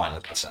wrong line,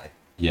 as I say.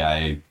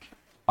 Yeah.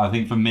 I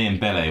think for me and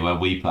Billy, where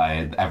we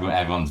play,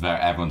 everyone's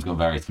got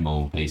very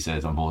small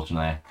pieces.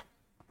 Unfortunately,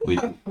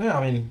 Yeah,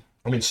 I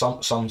mean,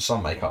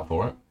 some make up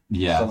for it.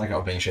 Yeah. Some make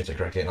up for being shit at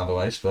cricket in other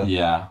ways, but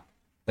yeah.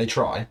 they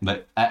try.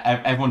 But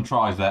everyone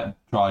tries their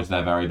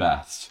very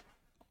best.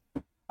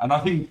 And I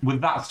think with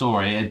that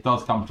story, it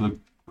does come to the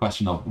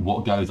question of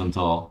what goes on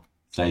tour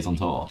stays on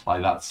tour.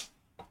 Like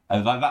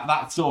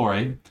that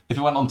story. If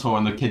it went on tour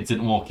and the kids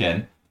didn't walk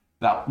in,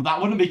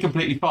 That wouldn't be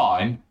completely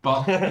fine,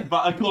 but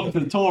according to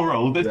the tour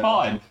rules, it's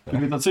fine.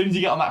 Because as soon as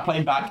you get on that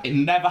plane back, it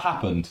never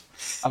happened.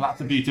 And that's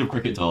the beauty of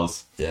cricket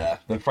tours. Yeah,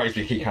 the phrase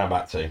we keep coming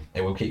back to.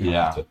 It will keep coming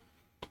back to.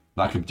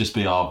 That could just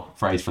be our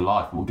phrase for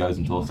life. What goes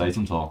on tour stays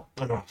on tour.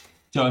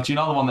 George,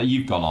 another one that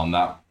you've gone on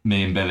that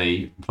me and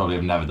Billy probably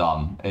have never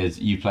done is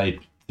you played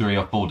 3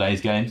 or 4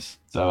 days games.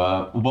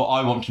 So what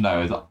I want to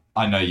know is,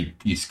 I know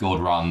you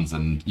scored runs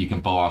and you can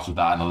bore us with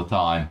that another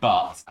time,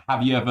 but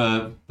have you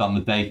ever done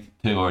the day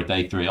 2 or a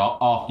day 3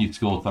 after you've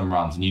scored some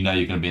runs and you know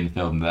you're going to be in the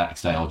field the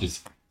next day, or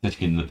just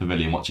sitting in the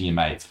pavilion watching your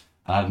mates,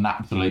 and had an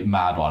absolute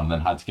mad one and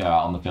then had to go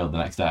out on the field the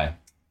next day?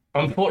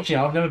 Unfortunately,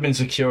 I've never been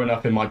secure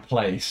enough in my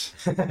place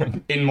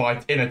in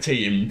a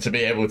team to be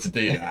able to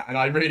do that, and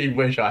I really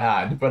wish I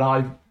had. But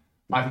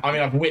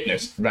I've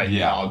witnessed rain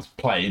cards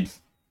played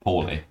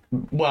Poorly.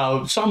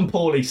 Well, some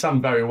poorly,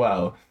 some very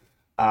well.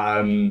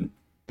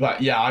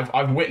 But yeah,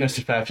 I've witnessed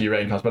a fair few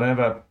rain cards, but I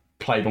never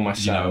played one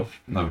myself.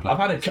 Never played.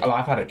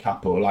 I've had a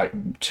couple,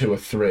 like 2 or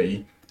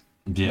 3.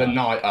 Yeah. The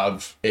night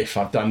of, if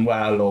I've done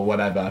well or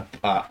whatever,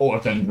 or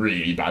I've done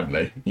really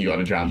badly, you got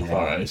to drown the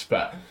furrows.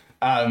 But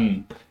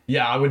I've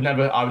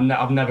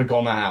never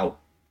gone out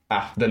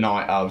the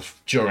night of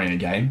during a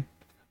game.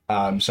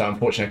 So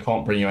unfortunately, I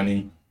can't bring you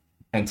any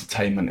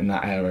entertainment in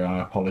that area. I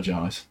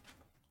apologise.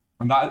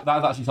 And that's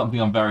actually something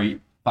I'm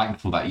very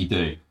thankful that you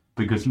do,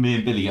 because me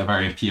and Billy get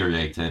very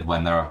infuriated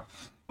when there are,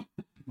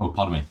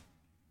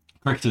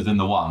 cricketers in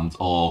the ones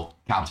or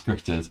county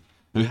cricketers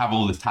who have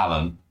all this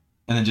talent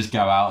and then just go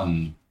out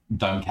and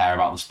don't care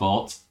about the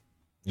sport.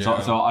 Yeah.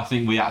 So I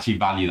think we actually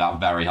value that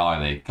very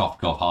highly. Cough,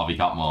 cough, Harvey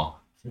Cutmore,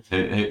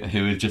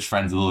 who is just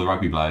friends with all the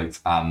rugby blokes,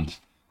 and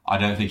I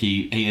don't think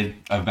he is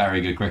a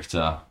very good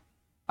cricketer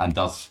and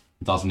does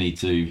need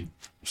to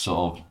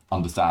sort of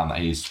understand that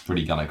he's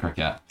pretty good at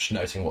cricket. Just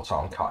noting what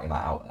time I'm cutting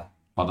that out there.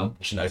 Pardon?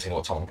 Just noting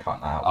what time I'm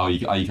cutting that out. Oh,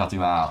 are you cutting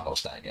that out? Not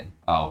staying in.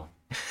 Oh.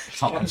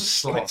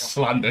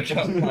 Slander.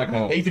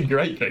 He's a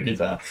great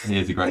cricketer. He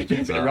is a great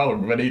cricketer.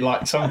 But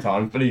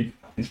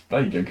he's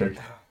very good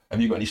cricketer.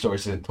 Have you got any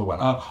stories to talk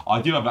about?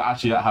 I do have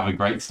a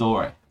great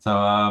story.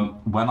 So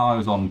when I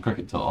was on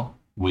cricket tour,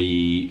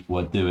 we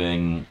were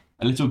doing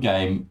a little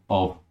game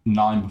of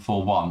 9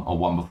 before 1 or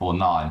 1 before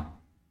 9,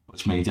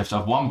 which means you have to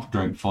have 1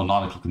 drink before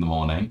 9 o'clock in the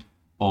morning,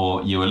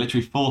 or you were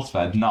literally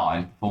force-fed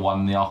 9 for 1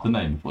 in the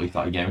afternoon before you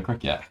start your game of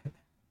cricket.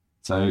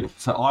 So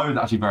I was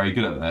actually very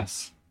good at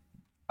this,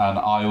 and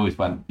I always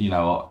went,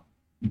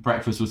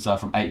 breakfast was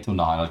served from 8 till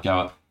 9. I'd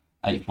go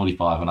at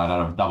 8:45 and I'd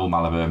have a double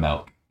Malibu and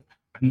milk.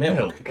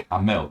 Milk?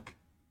 And milk.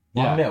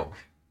 Yeah. Milk?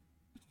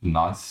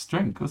 Nice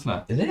drink,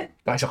 wasn't it? Is it?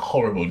 That's a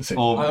horrible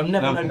decision. I've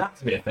never known that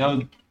to be a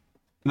thing.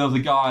 There was a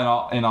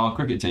guy in our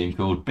cricket team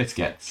called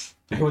Biscuits.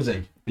 Who was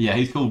he? Yeah,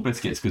 he's called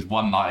Biscuits because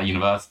one night at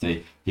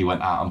university he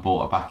went out and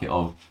bought a packet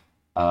of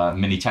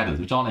mini cheddars,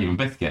 which aren't even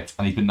biscuits,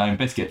 and he's been known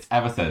Biscuits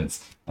ever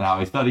since. And now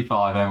he's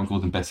 35, everyone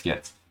calls him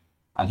Biscuits.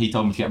 And he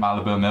told me to get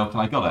Malibu and milk,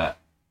 and I got it.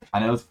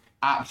 And it was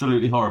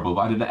absolutely horrible,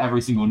 but I did it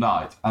every single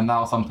night. And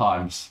now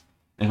sometimes,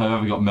 if I've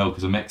ever got milk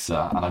as a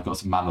mixer and I've got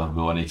some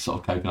Malibu and any sort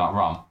of coconut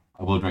rum,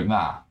 I will drink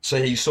that.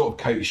 So he sort of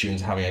coached you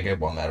into having a good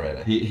one there,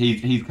 really?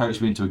 He's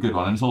coached me into a good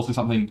one, and it's also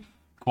something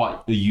quite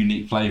a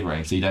unique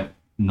flavouring, so you're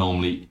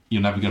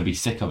never going to be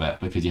sick of it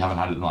because you haven't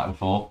had it the night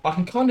before. I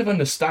can kind of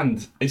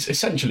understand. It's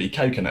essentially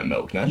coconut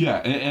milk, no?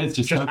 Yeah, it's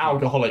just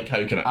alcoholic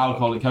coconut.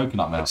 Alcoholic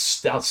coconut milk.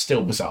 That's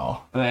still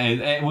bizarre.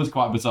 It was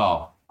quite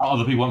bizarre.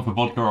 Other people went for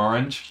vodka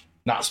orange.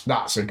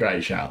 That's a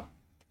great shout.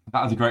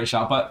 That was a great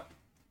shout, but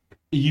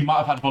you might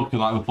have had vodka the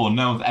night before.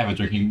 No one's ever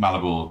drinking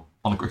Malibu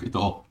on a cricket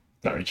tour.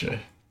 Very true.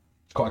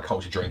 It's quite a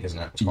culture drink, isn't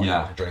it? It's quite a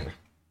culture drink.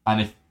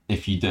 And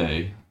if you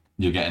do,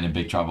 you're getting in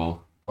big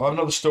trouble. I have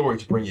another story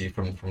to bring you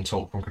from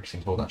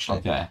cricketing talk, actually.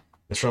 Okay.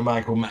 It's from a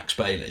man called Max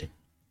Bailey.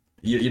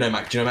 You know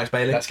Max? Do you know Max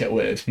Bailey? Let's get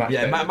weird.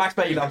 Max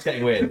Bailey loves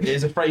getting weird. It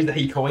is a phrase that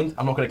he coined.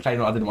 I'm not going to claim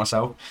that I did it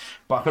myself,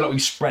 but I feel like we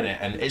spread it,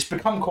 and it's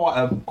become quite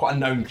a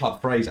known club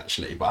phrase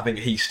actually. But I think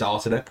he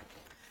started it,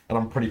 and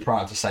I'm pretty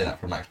proud to say that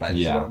from Max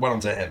Bailey. Yeah. So well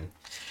on to him.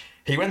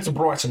 He went to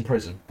Brighton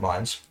prison,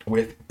 Lions,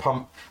 with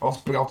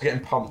after getting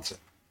pumped.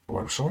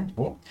 Sorry,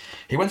 what?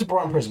 He went to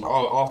Brighton prison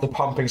after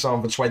pumping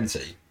someone for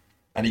 20.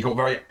 And he got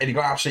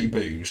absolutely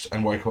boozed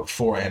and woke up at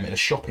 4 a.m. in a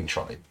shopping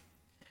trolley.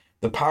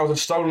 The pals had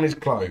stolen his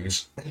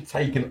clothes and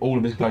taken all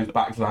of his clothes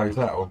back to the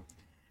hotel.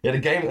 He had a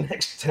game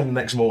the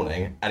next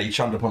morning, and he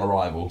chummed upon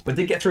arrival, but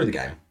did get through the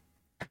game.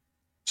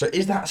 So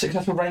is that a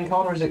successful rain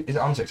card, or is it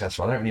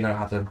unsuccessful? I don't really know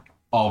how to...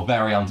 Oh,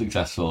 very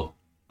unsuccessful.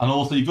 And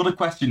also, you've got to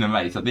question the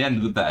mates at the end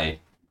of the day.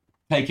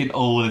 Taking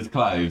all his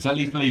clothes, at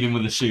least leave him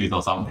with his shoes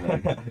or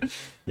something.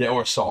 Yeah,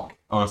 or a sock.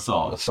 Or a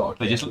sock.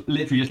 They just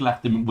literally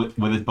left him with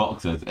his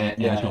boxers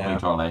in a shopping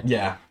trolley.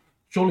 Yeah.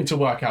 Surely to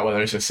work out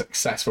whether it's a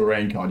successful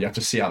rain card, you have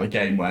to see how the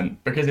game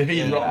went. Because if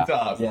he rocked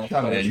up,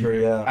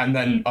 and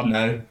then, I don't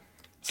know,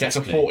 gets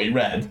a 40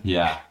 red,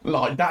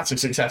 that's a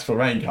successful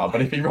rain card.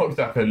 But if he rocks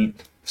up and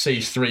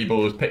sees 3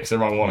 balls, picks the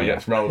wrong one and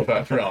gets rolled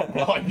first round,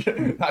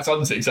 that's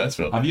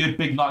unsuccessful. Have you had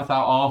big nights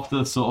out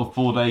after sort of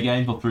 4-day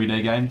games or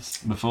 3-day games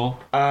before?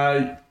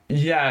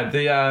 Yeah,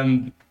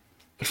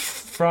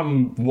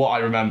 From what I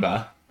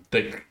remember,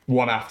 the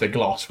one after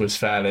Gloss was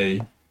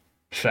fairly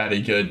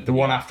good. The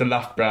one after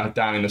Loughborough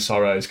down in the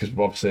Sorrows, because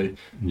obviously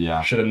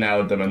should have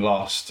nailed them and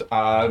lost.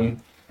 Couple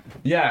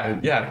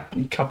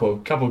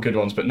good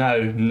ones, but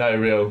no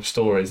real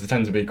stories. They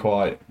tend to be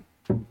quite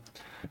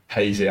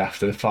hazy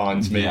after the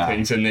fines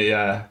meetings and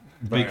the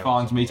big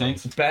fines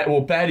meetings.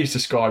 Bailey's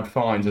described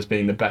fines as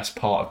being the best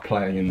part of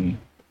playing in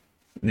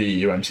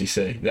the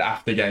UMCC, the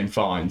after game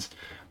fines.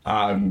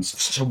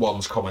 Such a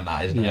one's comment,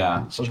 that, isn't it?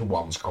 Yeah. Such a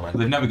one's comment.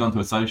 They've never gone to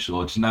a social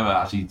or just never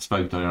actually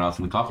spoke to anyone else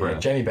in the club. Yeah,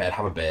 Jamie Baird,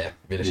 have a beer.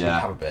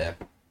 Have a beer.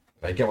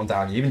 Get one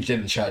down. You even did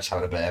in the church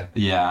having a beer.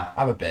 Yeah.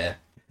 Have a beer.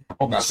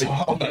 Yeah,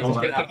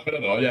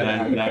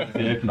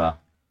 the opener.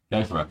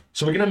 Go for it.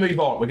 So we're going to move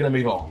on. We're going to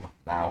move on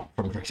now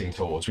from cricketing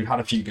tours. We've had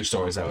a few good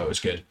stories there. It was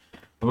good.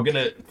 But we're going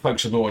to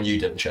focus more on you,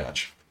 Dylan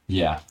Church.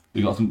 Yeah.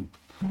 We got some...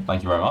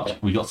 Thank you very much.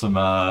 We got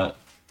some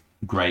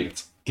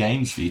great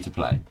games for you to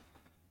play.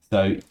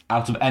 So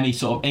out of any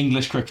sort of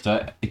English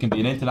cricketer, it can be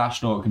an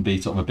international, it can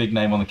be sort of a big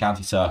name on the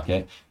county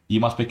circuit, you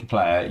must pick a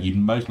player you'd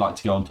most like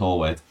to go on tour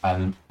with,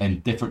 and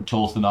in different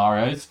tour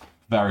scenarios, for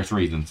various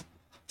reasons.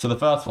 So the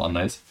first one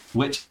is,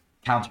 which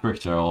county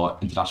cricketer or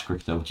international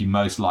cricketer would you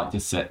most like to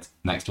sit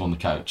next to on the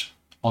coach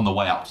on the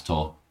way up to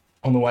tour?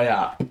 On the way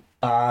up,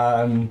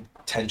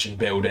 tension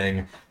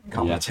building,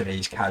 couple of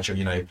timmies, casual,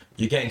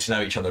 you're getting to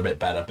know each other a bit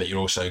better, but you're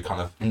also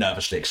kind of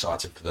nervously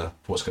excited for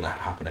what's going to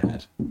happen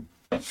ahead.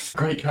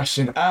 Great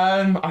question.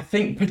 I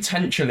think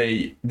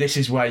potentially this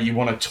is where you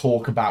want to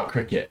talk about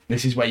cricket.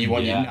 This is where you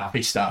want your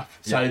nappy stuff.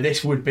 So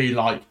this would be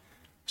like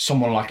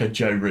someone like a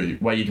Joe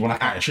Root, where you'd want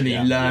to actually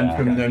learn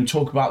from them,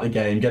 talk about the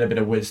game, get a bit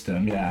of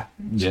wisdom.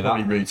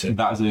 Probably rooted.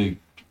 That's a...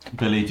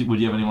 Billy, would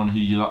you have anyone who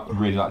you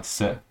really like to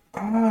sit?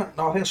 No,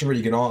 I think that's a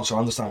really good answer. I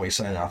understand what you're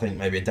saying. I think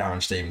maybe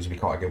Darren Stevens would be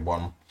quite a good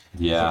one.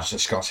 Yeah. To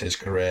discuss his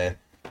career.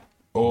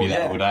 Be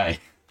there all day.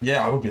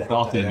 Yeah, I would be there.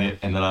 Started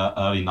in the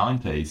early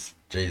 90s.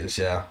 Jesus,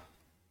 yeah.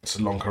 It's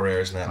a long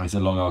career, isn't it? It's a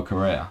long old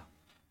career.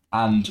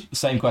 And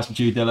same question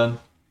to you, Dylan.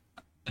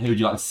 Who would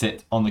you like to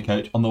sit on the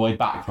coach on the way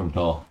back from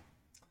tour?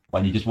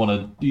 When you just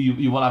want to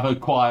you want to have a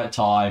quiet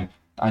time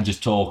and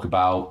just talk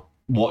about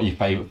what your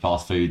favourite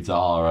fast foods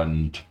are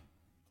and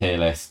tier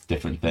lists,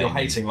 different things. You're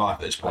hating life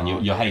at this point.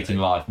 And you're hating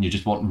life and you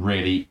just want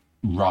really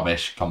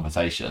rubbish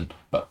conversation.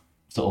 But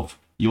sort of,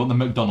 you want the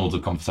McDonald's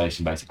of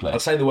conversation, basically.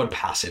 I'd say the word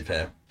passive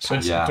here. So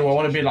do I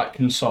want to be like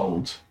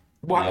consoled?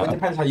 Well, it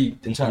depends how you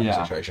interpret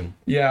the situation.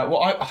 Yeah,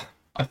 well,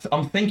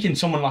 I'm thinking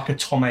someone like a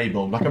Tom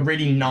Abel, like a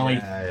really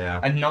nice,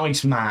 a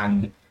nice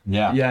man.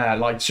 Yeah,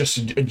 like just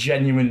a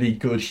genuinely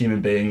good human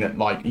being that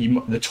like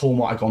the tour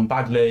might have gone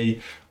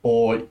badly,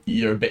 or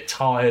you're a bit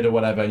tired or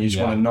whatever, and you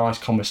just want a nice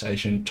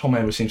conversation. Tom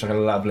Abel seems like a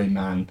lovely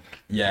man.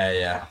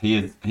 Yeah.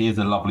 He is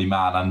a lovely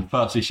man. And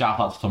firstly, shout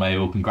out to Tom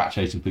Abel.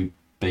 Congratulations for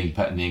being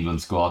put in the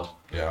England squad.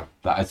 Yeah,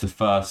 that is the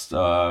first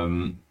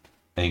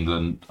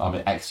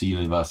Exeter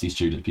University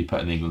student to be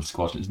put in the England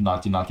squad. It's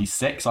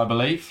 1996, I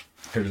believe.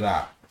 Who's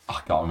that?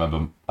 I can't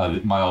remember.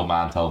 My old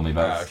man told me,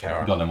 but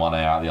gone in one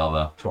ear out the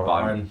other.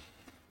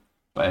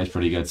 But it's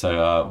pretty good.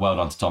 So well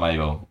done to Tom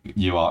Abel.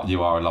 You are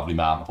a lovely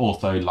man.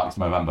 Also likes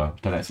Movember.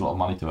 Donates a lot of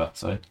money to it.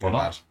 So well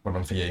done. Well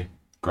done for you.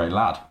 Great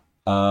lad.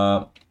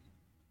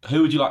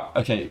 Who would you like?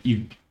 Okay,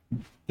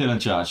 Dylan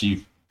Church.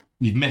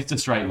 You've missed a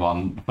straight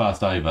one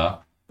first over,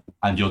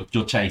 and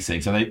you're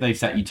chasing. So they've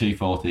set you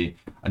 240,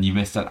 and you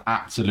missed an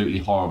absolutely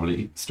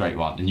horribly straight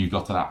one, and you've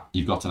got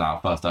it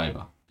out first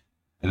over.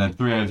 And then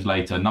 3 overs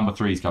later, number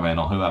three's come in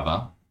or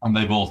whoever, and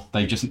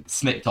they've just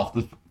slipped off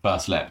the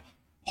first slip.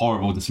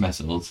 Horrible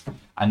dismissals,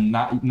 and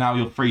now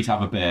you're free to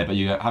have a beer, but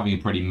you're having a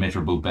pretty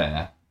miserable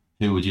beer.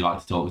 Who would you like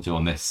to talk to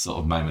on this sort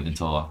of moment in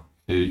tour?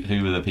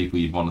 Who are the people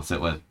you'd want to sit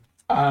with?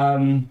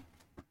 Of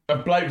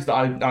blokes that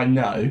I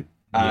know,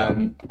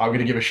 I'm going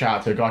to give a shout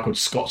out to a guy called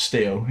Scott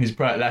Steele. He's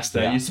pro at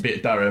Leicester. He used to be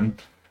at Durham.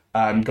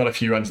 Got a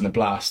few runs in the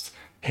Blast.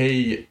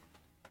 I've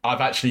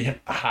actually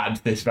had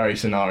this very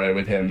scenario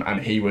with him,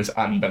 and he was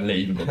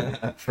unbelievable.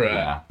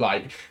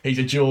 He's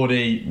a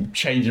Geordie,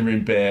 changing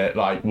room beer,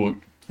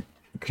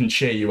 can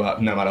cheer you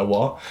up no matter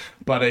what.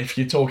 But if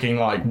you're talking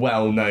like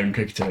well-known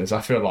cricketers,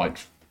 I feel like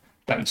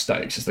Ben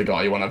Stokes is the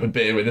guy you want to have a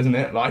beer with, isn't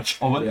it? Are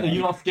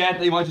you not scared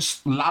that he might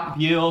just lamp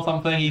you or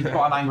something? He's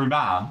quite an angry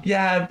man.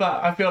 Yeah,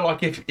 but I feel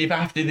like if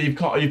after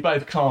you've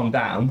both calmed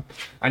down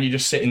and you're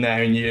just sitting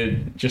there and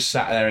you just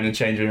sat there in the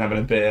change room having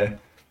a beer,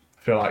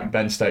 I feel like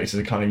Ben Stokes is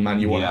the kind of man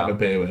you want to have a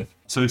beer with.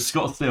 So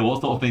Scott Steele,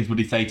 what sort of things would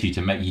he say to you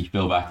to make you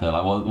feel better?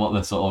 Like what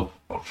the sort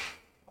of...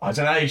 I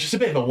don't know, he's just a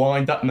bit of a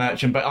wind-up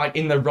merchant, but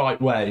in the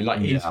right way.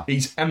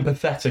 He's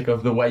empathetic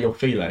of the way you're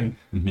feeling,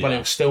 but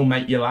he'll still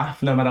make you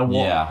laugh no matter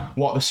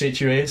what the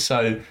situation is.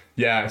 So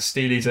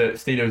Steely's a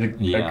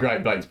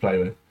great bloke to play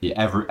with. Yeah,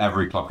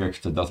 every club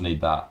cricketer does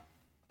need that.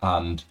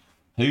 And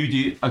Who do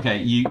you?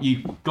 Okay,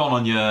 you've gone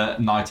on your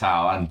night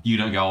out, and you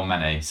don't go on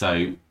many,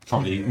 so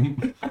probably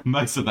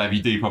most of them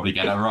you do probably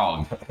get it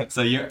wrong.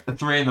 So you're at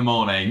 3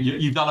 a.m.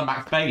 You've done a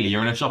Max Bailey.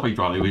 You're in a shopping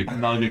trolley with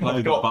none of your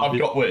clothes. I've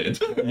got weird.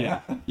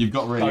 Yeah, you've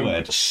got really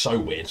weird. So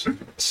weird.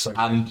 So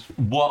And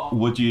who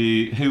would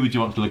you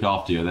want to look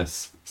after you at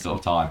this sort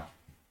of time?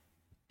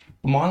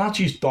 My lad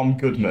used Dom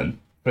Goodman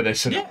for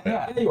this.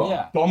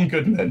 Yeah. Dom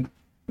Goodman,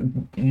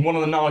 one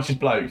of the nicest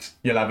blokes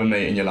you'll ever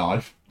meet in your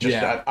life. Just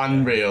an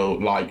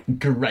unreal, like,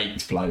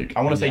 great bloke.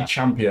 I want to say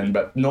champion,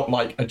 but not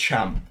like a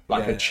champ,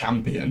 like a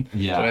champion. Yeah. Do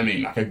you know what I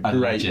mean? Like a great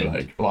legend.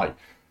 bloke. Like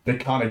the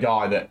kind of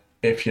guy that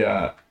if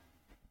you're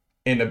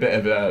in a bit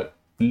of a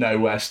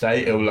nowhere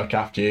state, he'll look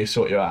after you,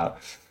 sort you out.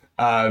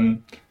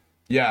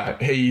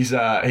 He's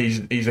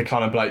the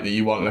kind of bloke that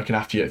you want looking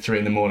after you at 3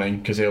 a.m.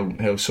 because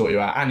he'll sort you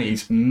out, and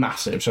he's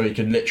massive, so he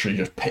could literally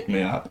just pick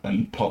me up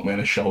and pop me on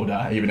the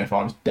shoulder, even if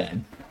I was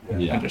dead,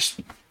 and just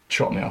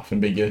chop me off and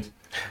be good.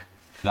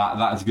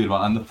 That is a good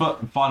one. And the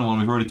final one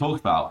we've already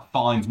talked about,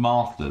 fines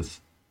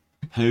masters.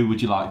 Who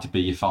would you like to be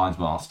your fines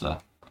master?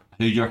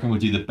 Who do you reckon would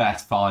do the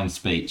best fines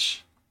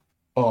speech?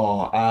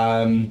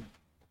 So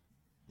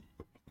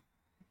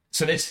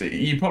this,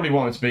 you probably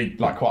want it to be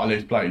like quite a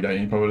loose bloke, don't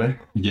you? Probably.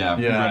 Yeah,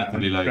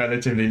 Relatively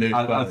loose.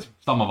 bloke. As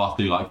some of us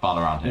do like fun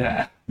around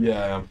here.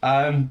 Yeah.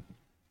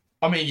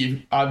 I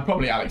mean, I'd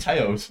probably Alex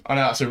Hales. I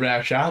know that's a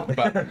rare shout,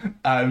 but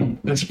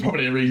there's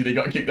probably a reason he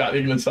got kicked out of the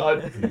England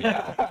side.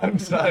 I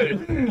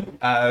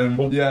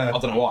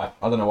don't know why.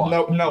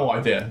 No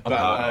idea. But,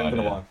 I don't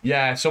know why.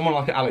 Yeah, someone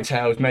like Alex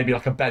Hales, maybe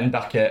like a Ben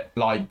Duckett,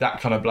 like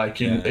that kind of bloke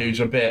who's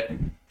a bit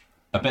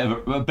of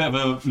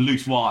a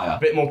loose wire. a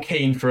bit more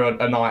keen for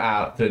a night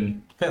out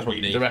than That's what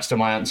you need. the rest of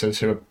my answers,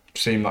 who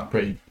seem like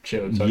pretty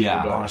chilled. So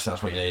Yeah. Honestly,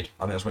 that's what you need.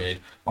 I think that's what you need.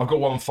 I've got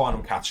one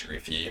final category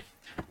for you.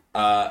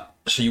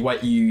 So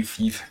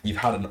you've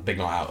had a big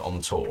night out on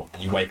the tour,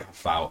 and you wake up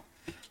about,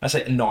 let's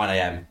say, 9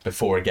 a.m.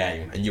 before a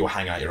game, and you're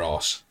hanging out your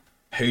arse.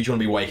 Who do you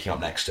want to be waking up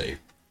next to?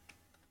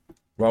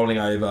 Rolling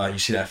over, you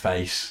see their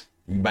face,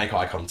 you make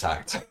eye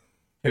contact.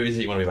 Who is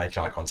it you want to be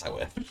making eye contact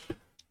with?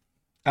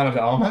 Anna de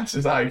Armas,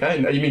 is that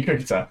okay? No, you mean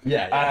cricketer?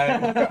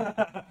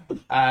 Yeah.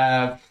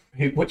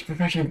 Which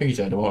professional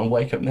cricketer do I want to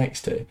wake up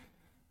next to?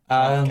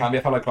 Can be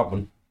a fellow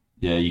clubman.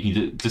 Yeah, you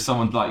can just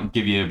someone like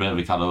give you a bit of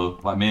a cuddle,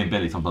 like me and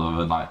Billy sometimes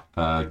have a night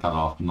cuddle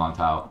after night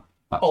out.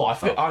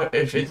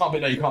 If it's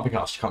You can't be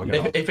cast. You can't be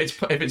cast.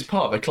 if it's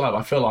part of the club,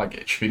 I feel like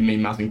it should be me,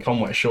 Maz, and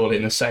Conway, surely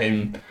in the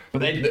same. But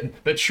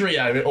the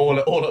trio all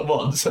at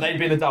once. So they'd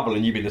be the double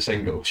and you'd be the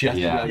single. So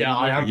you have to Yeah.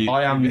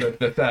 I am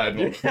the third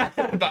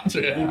one. That's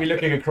it. You'd be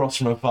looking across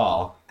from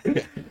afar.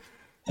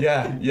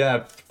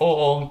 Yeah.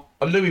 Or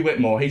Louis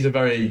Whitmore. He's a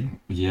very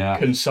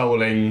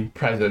consoling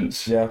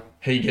presence. Yeah.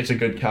 He gives a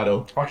good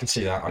cuddle. I can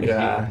see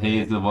that. He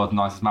is the world's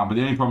nicest man. But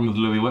the only problem with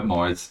Louis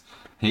Whitmore is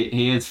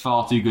he is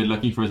far too good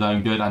looking for his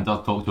own good and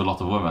does talk to a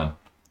lot of women.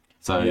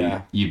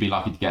 So you'd be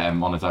lucky to get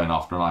him on his own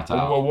after a night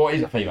out. Well, what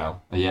is a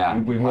female? Yeah.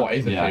 What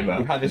is a female?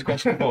 We've had this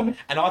question before,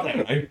 and I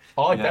don't know.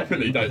 I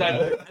definitely don't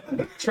know.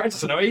 Trent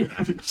doesn't know.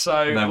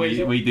 So No,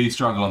 we do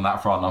struggle on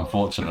that front,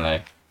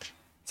 unfortunately.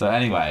 So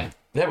anyway,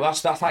 yeah, well,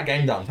 that's that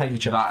game done. Thank you,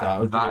 Chuck.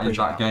 that is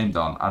that game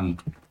done,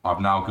 and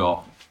I've now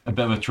got a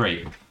bit of a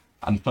treat.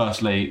 And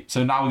firstly,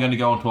 so now we're going to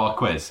go on to our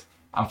quiz.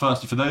 And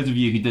firstly, for those of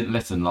you who didn't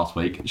listen last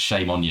week,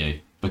 shame on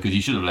you, because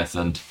you should have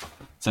listened.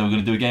 So we're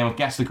going to do a game of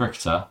Guess the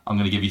Cricketer. I'm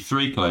going to give you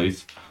 3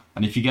 clues,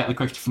 and if you get the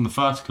cricketer from the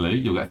first clue,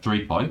 you'll get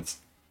 3 points.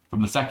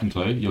 From the second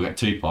clue, you'll get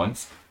 2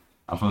 points.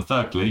 And from the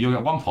third clue, you'll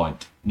get 1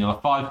 point. And you'll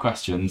have 5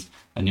 questions,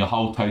 and your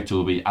whole total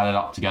will be added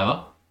up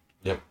together.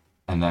 Yep.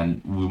 And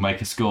then we'll make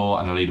a score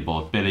and a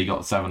leaderboard. Billy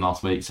got 7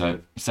 last week, so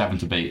 7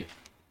 to beat.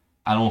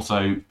 And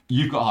also,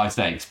 you've got high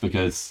stakes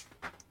because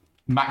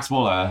Max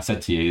Waller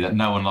said to you that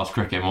no one loves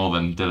cricket more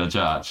than Dylan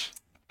Church.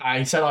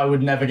 He said I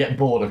would never get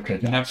bored of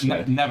cricket.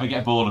 Never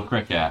get bored of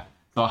cricket.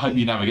 So I hope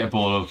you never get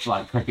bored of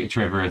like cricket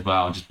trivia as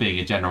well, and just being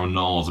a general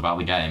nose about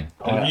the game.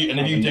 And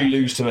if you do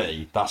lose to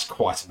me, that's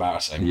quite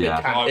embarrassing. Yeah.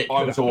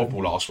 I was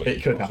awful last week.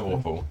 It could I was happen.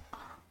 awful.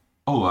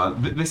 Oh,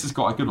 this is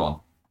quite a good one.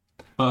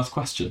 First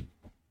question.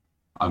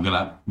 We can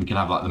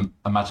have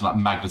imagine like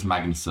Magnus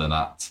Magnusson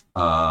at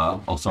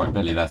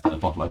Billy, there's the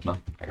bottle opener.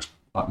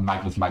 Like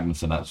Magnus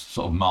Magnusson at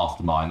sort of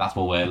mastermind. That's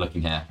what we're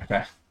looking here.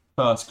 Okay.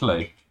 First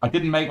clue. I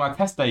didn't make my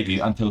test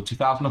debut until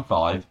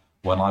 2005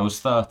 when I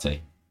was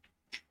 30.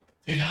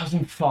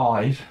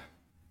 2005.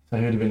 So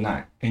who would have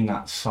been in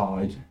that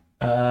side?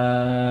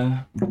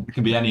 It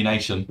can be any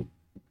nation.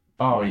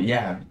 Oh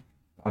yeah.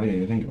 I didn't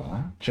even think about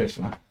that. Cheers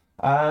for that.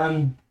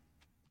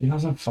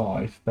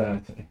 2005,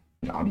 30.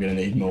 No, I'm gonna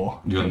need more.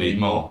 You're gonna need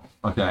more.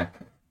 Okay.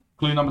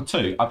 Clue number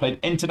 2. I played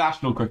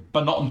international cricket,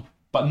 but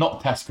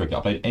not Test cricket. I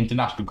played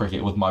international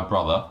cricket with my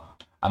brother,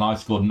 and I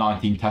scored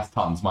 19 Test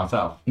tons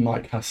myself.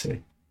 Mike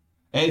Hussey.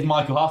 It is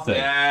Michael Hussey.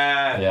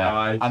 Yeah.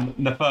 Yeah. And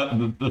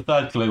the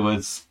third clue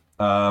was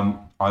I'm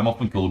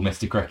often called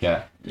Mr.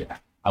 Cricket. Yeah.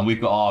 And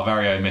we've got our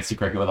very own Mr.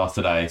 Cricket with us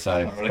today,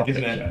 so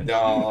Isn't it?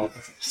 No.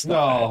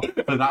 so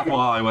that's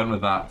why I went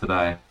with that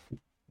today.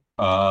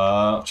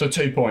 So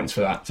 2 points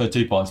for that. So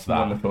 2 points for that.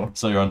 Wonderful.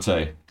 So you're on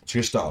 2. It's a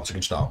good start. It's a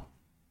good start.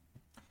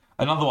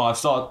 Another one, I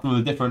started with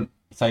a different,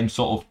 same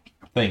sort of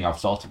thing I've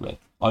started with.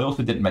 I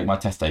also didn't make my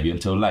test debut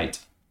until late.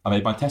 I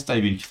made my test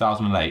debut in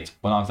 2008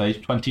 when I was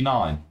age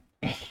 29.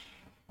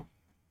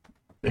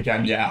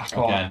 Again, yeah,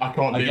 I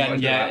can't do much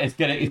of yeah, that.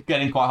 it's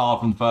getting quite hard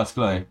from the first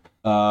clue.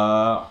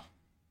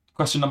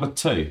 Question number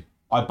 2.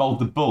 I bowled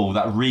the ball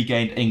that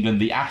regained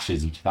England the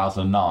Ashes in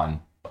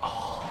 2009.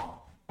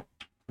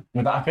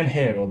 Would that have been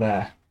here or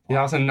there?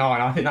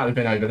 2009, I think that would have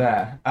been over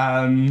there.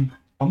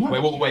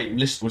 Wait.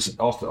 Listen,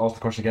 ask the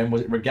question again.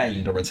 Was it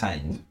regained or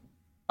retained?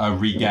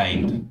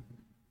 Regained.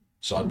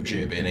 So I'd presume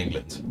it'd be in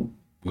England.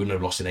 We wouldn't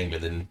have lost in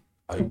England in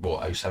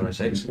 07,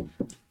 06.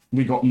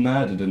 We got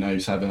murdered in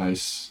 07,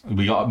 06.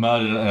 We got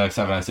murdered in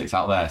 0706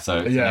 out there, so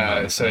it's Yeah,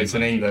 England. so it's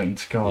in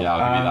England. God. Yeah,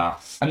 I'll give you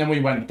that. And then we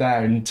went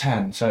there in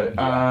 10. So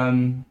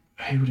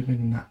who would have been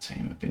in that team?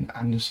 It would have been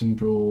Anderson,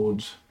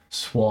 Broad,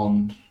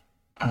 Swan,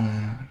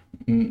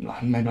 maybe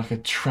like a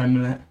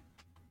Tremlett.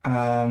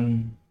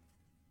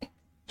 So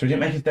he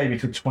didn't make his debut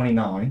till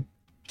 29.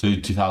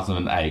 To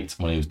 2008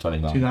 when he was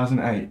 29.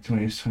 2008 when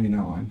he was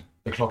 29.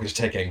 The clock is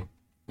ticking.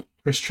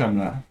 Chris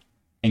Tremlett.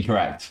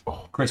 Incorrect.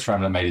 Chris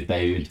Tremlett made his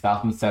debut in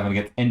 2007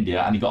 against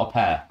India and he got a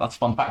pair. That's a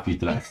fun fact for you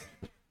today.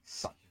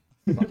 Such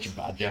a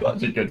bad joke.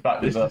 That's a good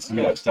fact.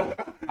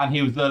 And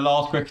he was the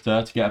last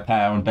cricketer to get a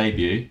pair on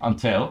debut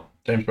until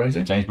James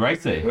Bracey. James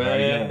Bracey.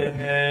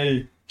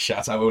 Hey.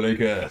 Shout out Will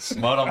Lucas.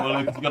 Well done, Will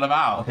Lucas got him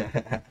out.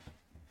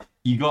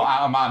 You got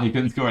out a man who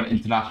couldn't score an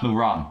international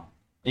run.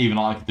 Even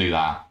I could do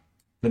that.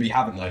 No, but you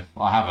haven't though.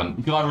 I haven't.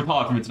 Because I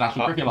retired from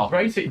international cricket last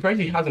year.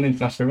 Bracey has an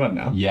international run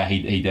now. Yeah,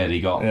 he did.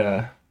 He got.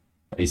 Yeah.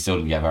 He still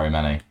didn't get very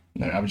many.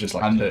 No, I was just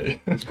like two.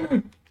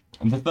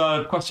 And the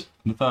third question,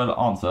 the third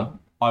answer,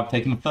 I've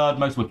taken the third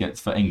most wickets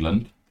for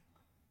England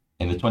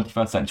in the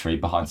 21st century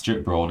behind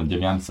Stuart Broad and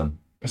Jimmy Anderson.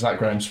 Is that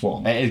Graham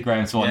Swan? It is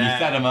Graham Swan. Yeah. You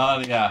said him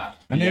earlier.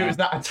 I knew it was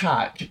that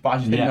attack, but I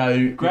just didn't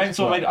know. Graham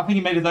Swan I think he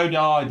made his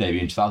ODI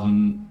debut in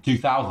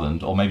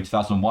 2000 or maybe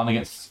 2001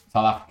 against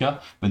South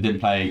Africa, but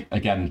didn't play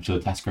again to the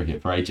Test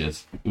cricket for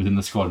ages. He was in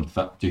the squad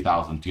in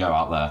 2000 to go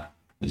out there.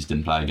 He just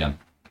didn't play again.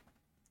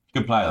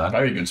 Good player though.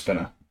 Very good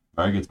spinner.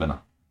 Very good spinner.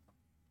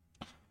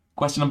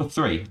 Question number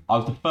 3. I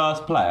was the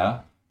first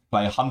player to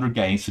play 100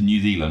 games for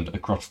New Zealand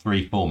across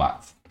 3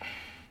 formats.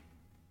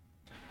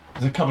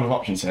 There's a couple of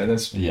options here.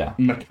 There's Yeah.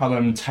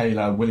 McCullum,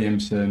 Taylor,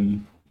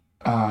 Williamson.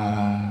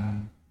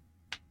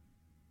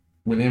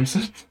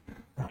 Williamson?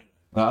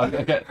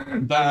 Okay.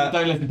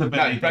 Don't listen to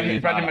Billy. No, Brendan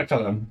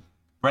McCullum.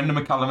 Brendan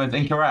McCullum is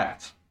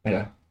incorrect.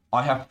 Yeah.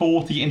 I have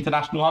 40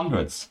 international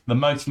hundreds, the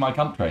most in my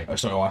country. Oh,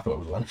 sorry, I thought it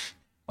was one.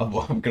 I'm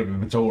going to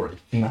be Vittori.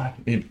 No.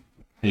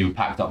 He was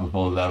packed up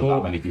before there were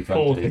that many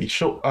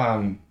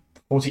T20s.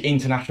 40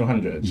 international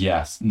hundreds.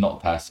 Yes, not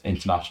Test,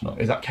 international.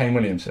 Is that Kane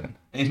Williamson?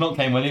 It's not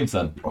Kane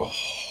Williamson.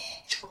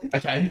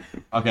 Okay.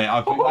 Okay,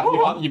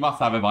 you must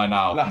have it by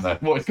now.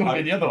 Well, it's going to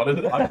be the other one,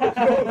 isn't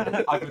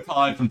it? I've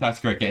retired from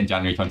Test cricket in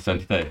January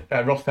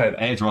 2022. Ross Taylor.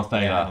 It's Ross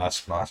Taylor. Yeah,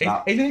 that's nice.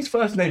 Isn't his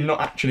first name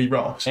not actually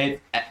Ross?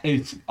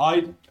 It's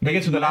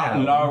Begins with an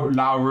L.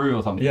 Lauru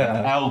or something.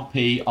 Yeah.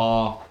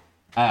 LPRL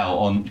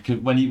on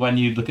when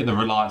you look at the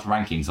Reliance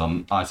rankings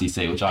on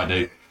ICC, which I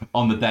do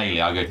on the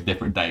daily, I go to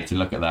different dates and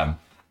look at them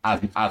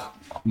as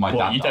my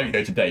Well, dad. you don't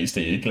go to days,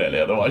 do you? Clearly,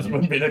 otherwise you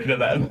wouldn't be looking at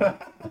them.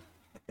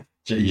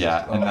 Jesus.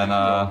 Yeah, and then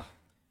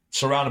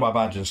surrounded by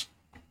badgers.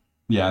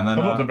 yeah, and then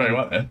I've not done very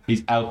well there.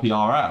 he's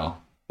LPRL.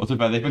 Also,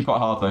 they've been quite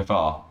hard so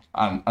far,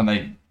 and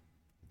they.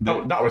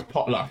 That was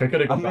potluck. I could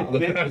have gone back to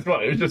the first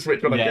one. It was just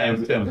which one I Yeah,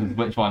 it guessed. was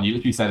which one? You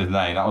literally said his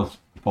name. That was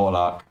poor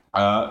luck.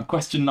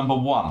 Question number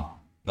 1.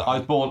 No. I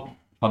was born.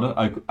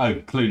 Pardon? Oh,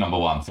 clue number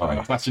 1. Sorry.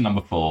 Right. Question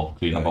number 4.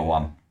 Clue number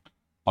 1.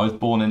 I was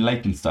born in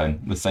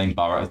Leytonstone, the same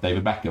borough as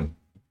David Beckham.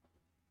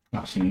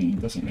 That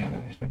doesn't mean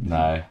anything.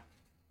 No.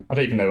 I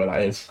don't even know where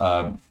that is.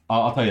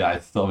 I'll tell you that.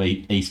 It's sort of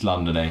East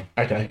London-y.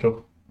 Okay,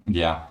 cool.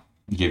 Yeah.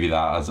 Give you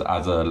that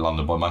as a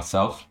London boy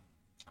myself.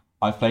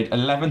 I've played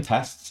 11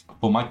 tests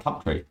for my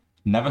country,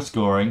 never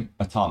scoring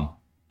a ton,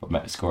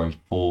 but scoring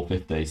 4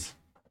 50s.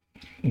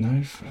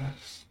 No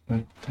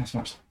test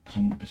match.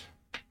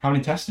 How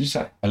many tests did you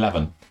say?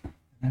 11.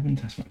 11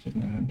 test matches,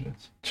 no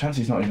hundreds.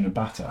 Chancey's not even a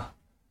batter.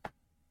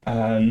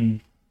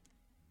 Actually,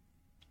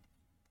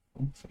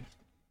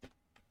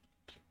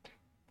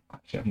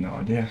 I have no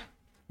idea.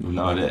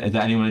 No idea. Is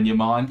there anyone in your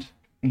mind?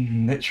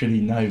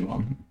 Literally no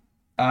one.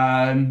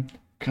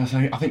 Because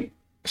I think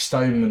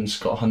Stoneman's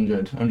got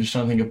 100. I'm just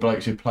trying to think of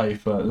blokes who play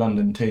for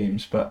London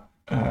teams, but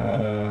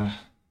no.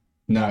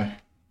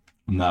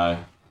 No.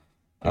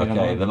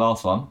 Okay, the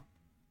last one.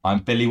 I'm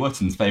Billy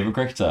Wotton's favourite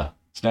cricketer.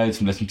 Knows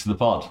from listening to the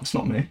pod. It's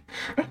not me.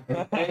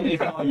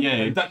 It's not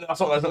you. That's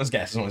not his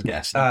guess. It's not his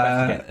guess.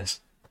 Get this.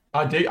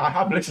 I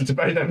have listened to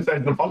both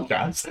episodes of the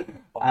podcast.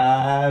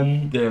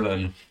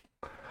 Dylan.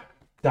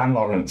 Dan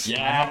Lawrence.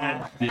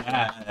 Yeah.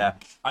 Yeah.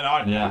 I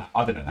know. Yeah.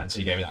 I didn't know that until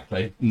you gave me that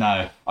clue. No,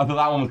 I thought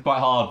that one was quite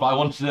hard, but I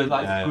wanted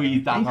to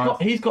squeeze Dan.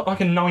 He's got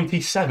like a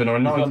 97 or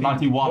a got 91.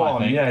 91, I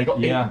think. Yeah,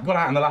 he got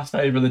out in the last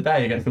over of the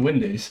day against the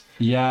Windies.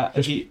 Yeah,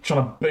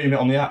 Trying to boom it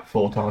on the app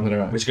 4 times in a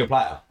row. He's a good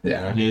player.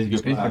 Yeah, he is a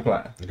good he's a player. good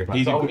player. He's a good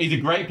player. He's a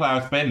great player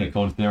of spin,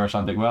 according to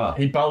Niroshan Dikwela.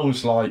 He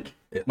bowls like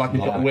he's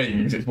got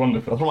wings. It's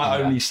wonderful. One of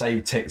my only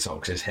saved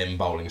TikToks is him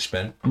bowling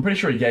spin. I'm pretty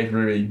sure he gave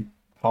Rui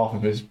half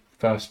of his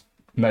first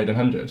maiden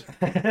 100.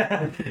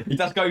 He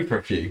does go for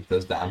a few,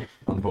 does Dan,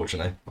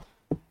 unfortunately.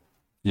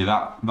 Yeah,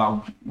 that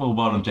well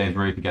done James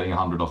Reed for getting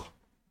 100 off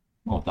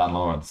Dan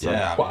Lawrence. So.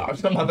 Yeah. Well,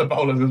 some other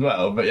bowlers as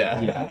well, but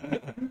yeah.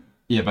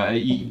 Yeah, but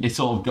it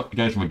sort of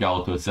goes from a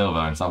gold to a silver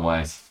in some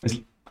ways.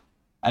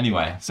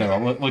 Anyway,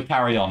 so we'll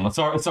carry on.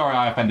 Sorry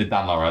I offended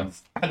Dan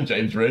Lawrence. And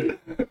James Reed.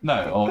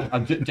 No,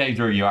 James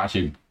Reed, you're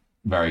actually a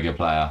very good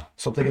player.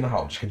 Stop digging the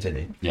hole, just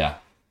continue. Yeah.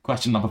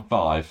 Question number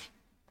 5.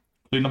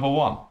 Clue number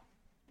 1.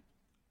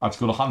 I've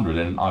scored 100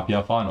 in an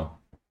IPL final.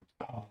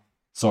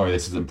 Sorry,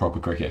 this isn't proper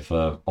cricket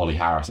for Ollie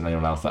Harris and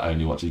anyone else that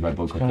only watches Red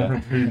Bull cricket.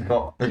 Who's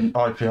got an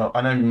IPL?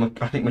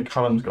 I think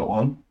McCullum's got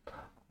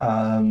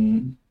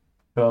one.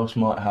 Who else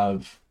might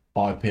have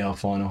IPL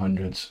final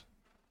hundreds?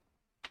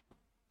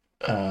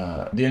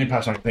 The only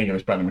person I can think of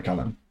is Brendan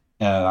McCullum.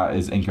 Yeah, that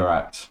is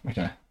incorrect.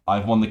 Okay.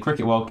 I've won the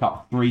Cricket World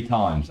Cup 3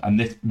 times, and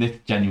this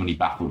genuinely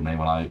baffled me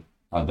when I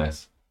heard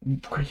this.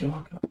 Cricket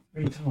World Cup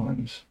 3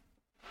 times.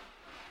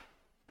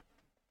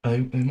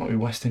 It might be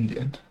West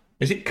Indian.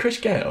 Is it Chris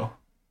Gale?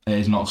 It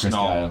is not Chris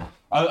Gale.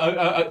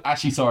 Oh,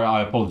 actually, sorry,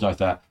 I apologise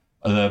there.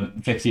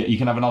 50. You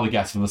can have another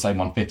guess for the same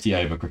one. 50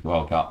 over Cricket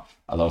World Cup.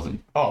 That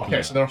wasn't. Oh,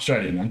 okay, so they're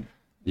Australian then.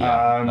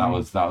 Yeah, that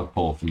was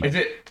poor for me. Is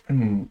it?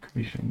 Could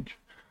be Finch.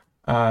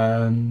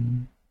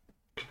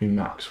 Could be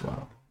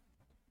Maxwell.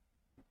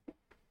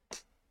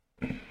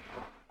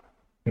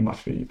 It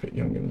must be a bit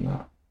younger than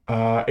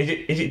that.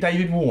 Is it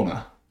David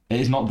Warner? It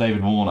is not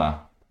David Warner.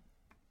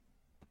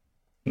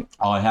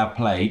 I have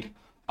played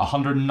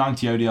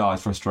 190 ODIs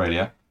for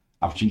Australia,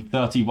 averaging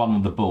 31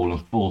 with the ball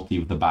and 40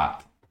 with the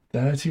bat.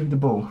 30 with the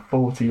ball,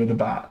 40 with the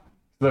bat.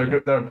 They're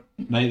good.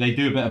 They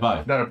do a bit of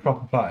both. They're a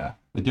proper player.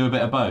 They do a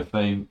bit of both.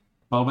 They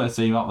bowl a bit of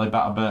seam up, they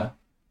bat a bit.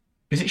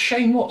 Is it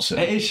Shane Watson?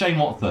 It is Shane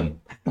Watson.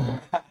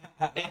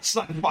 It's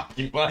so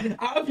fucking funny.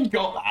 How have you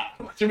got that?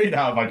 What do you mean,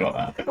 how have I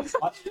got that?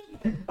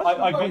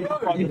 I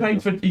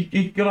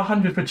He got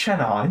 100 for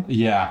Chennai.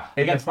 Yeah,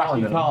 In against the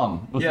Rashid final.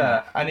 Khan. wasn't Yeah,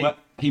 it? and Well,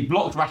 he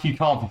blocked Rashid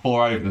Khan for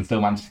 4 overs and still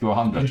managed to score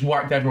 100. Just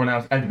whacked everyone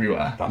else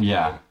everywhere.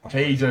 Yeah,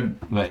 He's a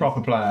Wait. proper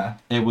player.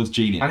 it was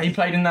genius. And he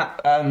played in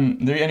that.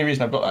 The only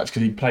reason I've got that is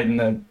because he played in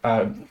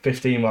the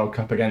 15 World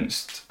Cup and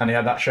he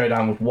had that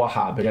showdown with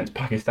Wahab against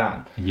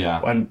Pakistan.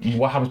 Yeah, When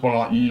Wahab was bowling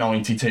like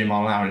 92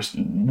 mile an hour, just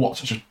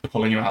Watson just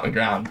pulling him out of the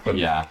ground. But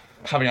yeah.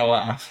 having a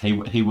laugh.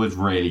 He was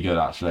really good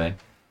actually,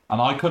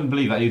 and I couldn't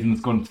believe that he was in the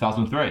squad in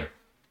 2003.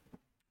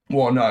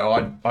 Well,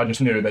 no, I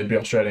just knew they'd be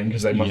Australian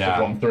because they must Yeah.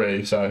 have won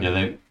 3. So Yeah,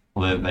 they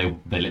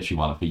literally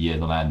won it for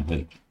years on end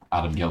with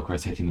Adam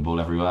Gilchrist hitting the ball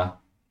everywhere.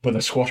 with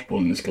a squash ball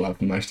in his glove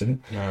for most of it.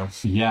 Yeah.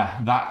 Yeah,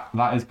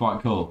 that is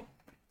quite cool.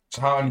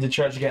 So how many did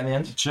Churchy get in the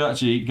end?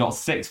 Churchy got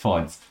 6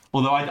 points.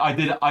 Although I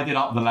did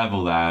up the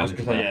level there.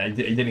 Yeah, he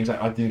didn't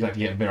exactly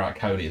get Virat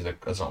Kohli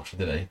as an option,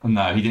 did he?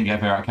 No, he didn't get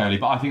Virat Kohli,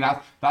 but I think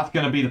that's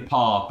going to be the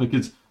par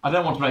because I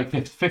don't want to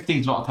make 15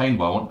 is not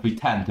attainable. I want it to be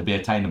 10 to be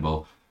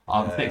attainable.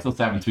 I want 6 or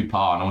 7 to be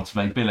par, and I want to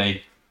make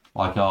Billy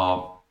like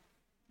our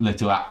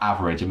little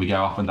average, and we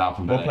go up and down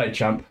from Billy. Well played,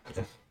 champ.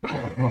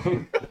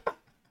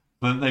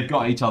 But they've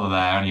got each other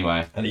there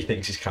anyway. And he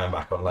thinks he's coming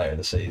back on later in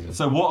the season.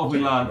 So what have we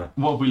learned?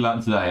 What have we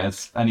learned today?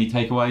 Any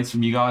takeaways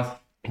from you guys?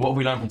 What have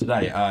we learned from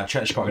today?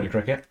 Churchy's quite good at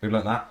cricket. We've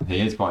learned that. He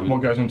is quite good.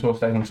 What goes on tour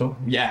stays on tour.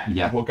 Yeah.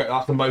 Yeah.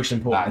 That's the most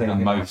important That is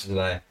thing the I think most-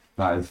 today.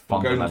 That is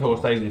What goes on fundamental. tour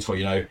stays on tour,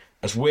 you know,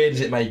 as weird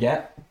as it may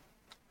get,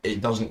 it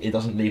doesn't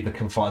leave the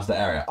confines of the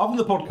area. Other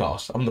than the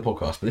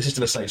podcast, but this is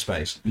still a safe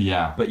space.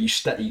 Yeah. But you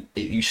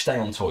stay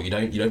on tour. You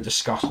don't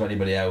discuss with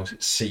anybody else.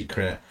 It's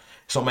secret.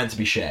 It's not meant to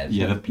be shared.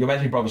 Yeah. You're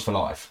meant to be brothers for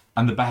life.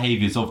 And the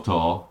behaviours of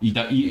tour,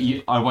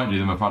 I won't do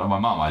them in front of my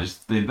mum.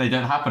 They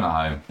don't happen at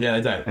home. Yeah,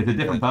 they don't. It's a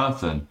different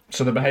person.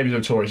 So the behaviours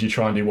of tour is you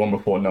try and do 1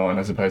 before 9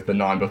 as opposed to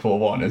 9 before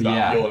 1. Is that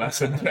Yeah. your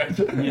lesson?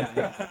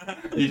 Yeah.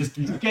 You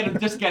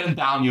just get them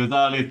down you as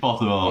early as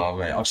possible. Oh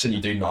mate, I've seen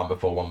you do 9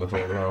 before 1 before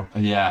as well.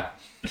 Yeah.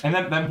 And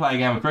then play a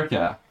game of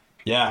cricket.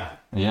 Yeah.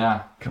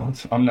 Yeah. God,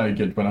 I'm no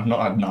good when I've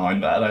not had 9,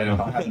 let alone if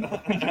I had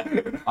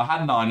 9. I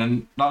had 9,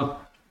 and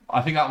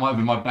I think that might have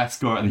been my best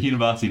score at the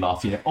university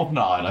last year. Of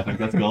 9, I think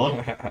that's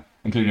scored,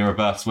 including a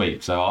reverse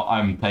sweep. So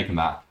I'm taking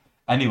that.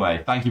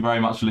 Anyway, thank you very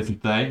much for listening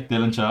today,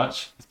 Dylan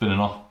Church. It's been an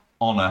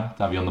honour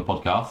to have you on the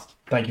podcast.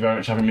 Thank you very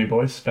much for having me,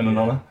 boys. It's been an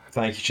honour.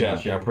 Thank you,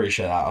 Church. Yeah, I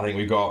appreciate that. I think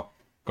we've got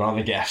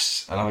another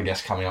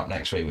guest coming up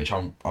next week, which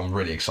I'm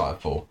really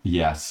excited for.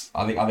 Yes.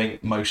 I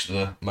think most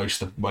of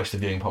the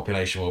viewing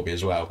population will be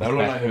as well. They'll all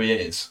know who he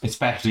is.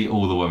 Especially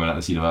all the women at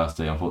this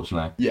university,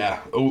 unfortunately. Yeah,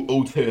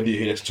 all 2 of you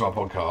who listen to our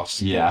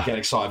podcast. Yeah. Get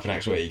excited for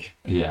next week.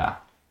 Yeah.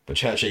 But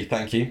Churchy,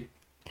 thank you.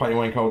 Play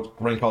your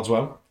rain cards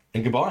well,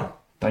 and goodbye.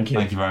 Thank you.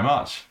 Thank you very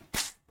much.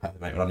 Perfect,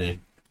 mate. Well done you.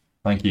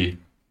 Thank you.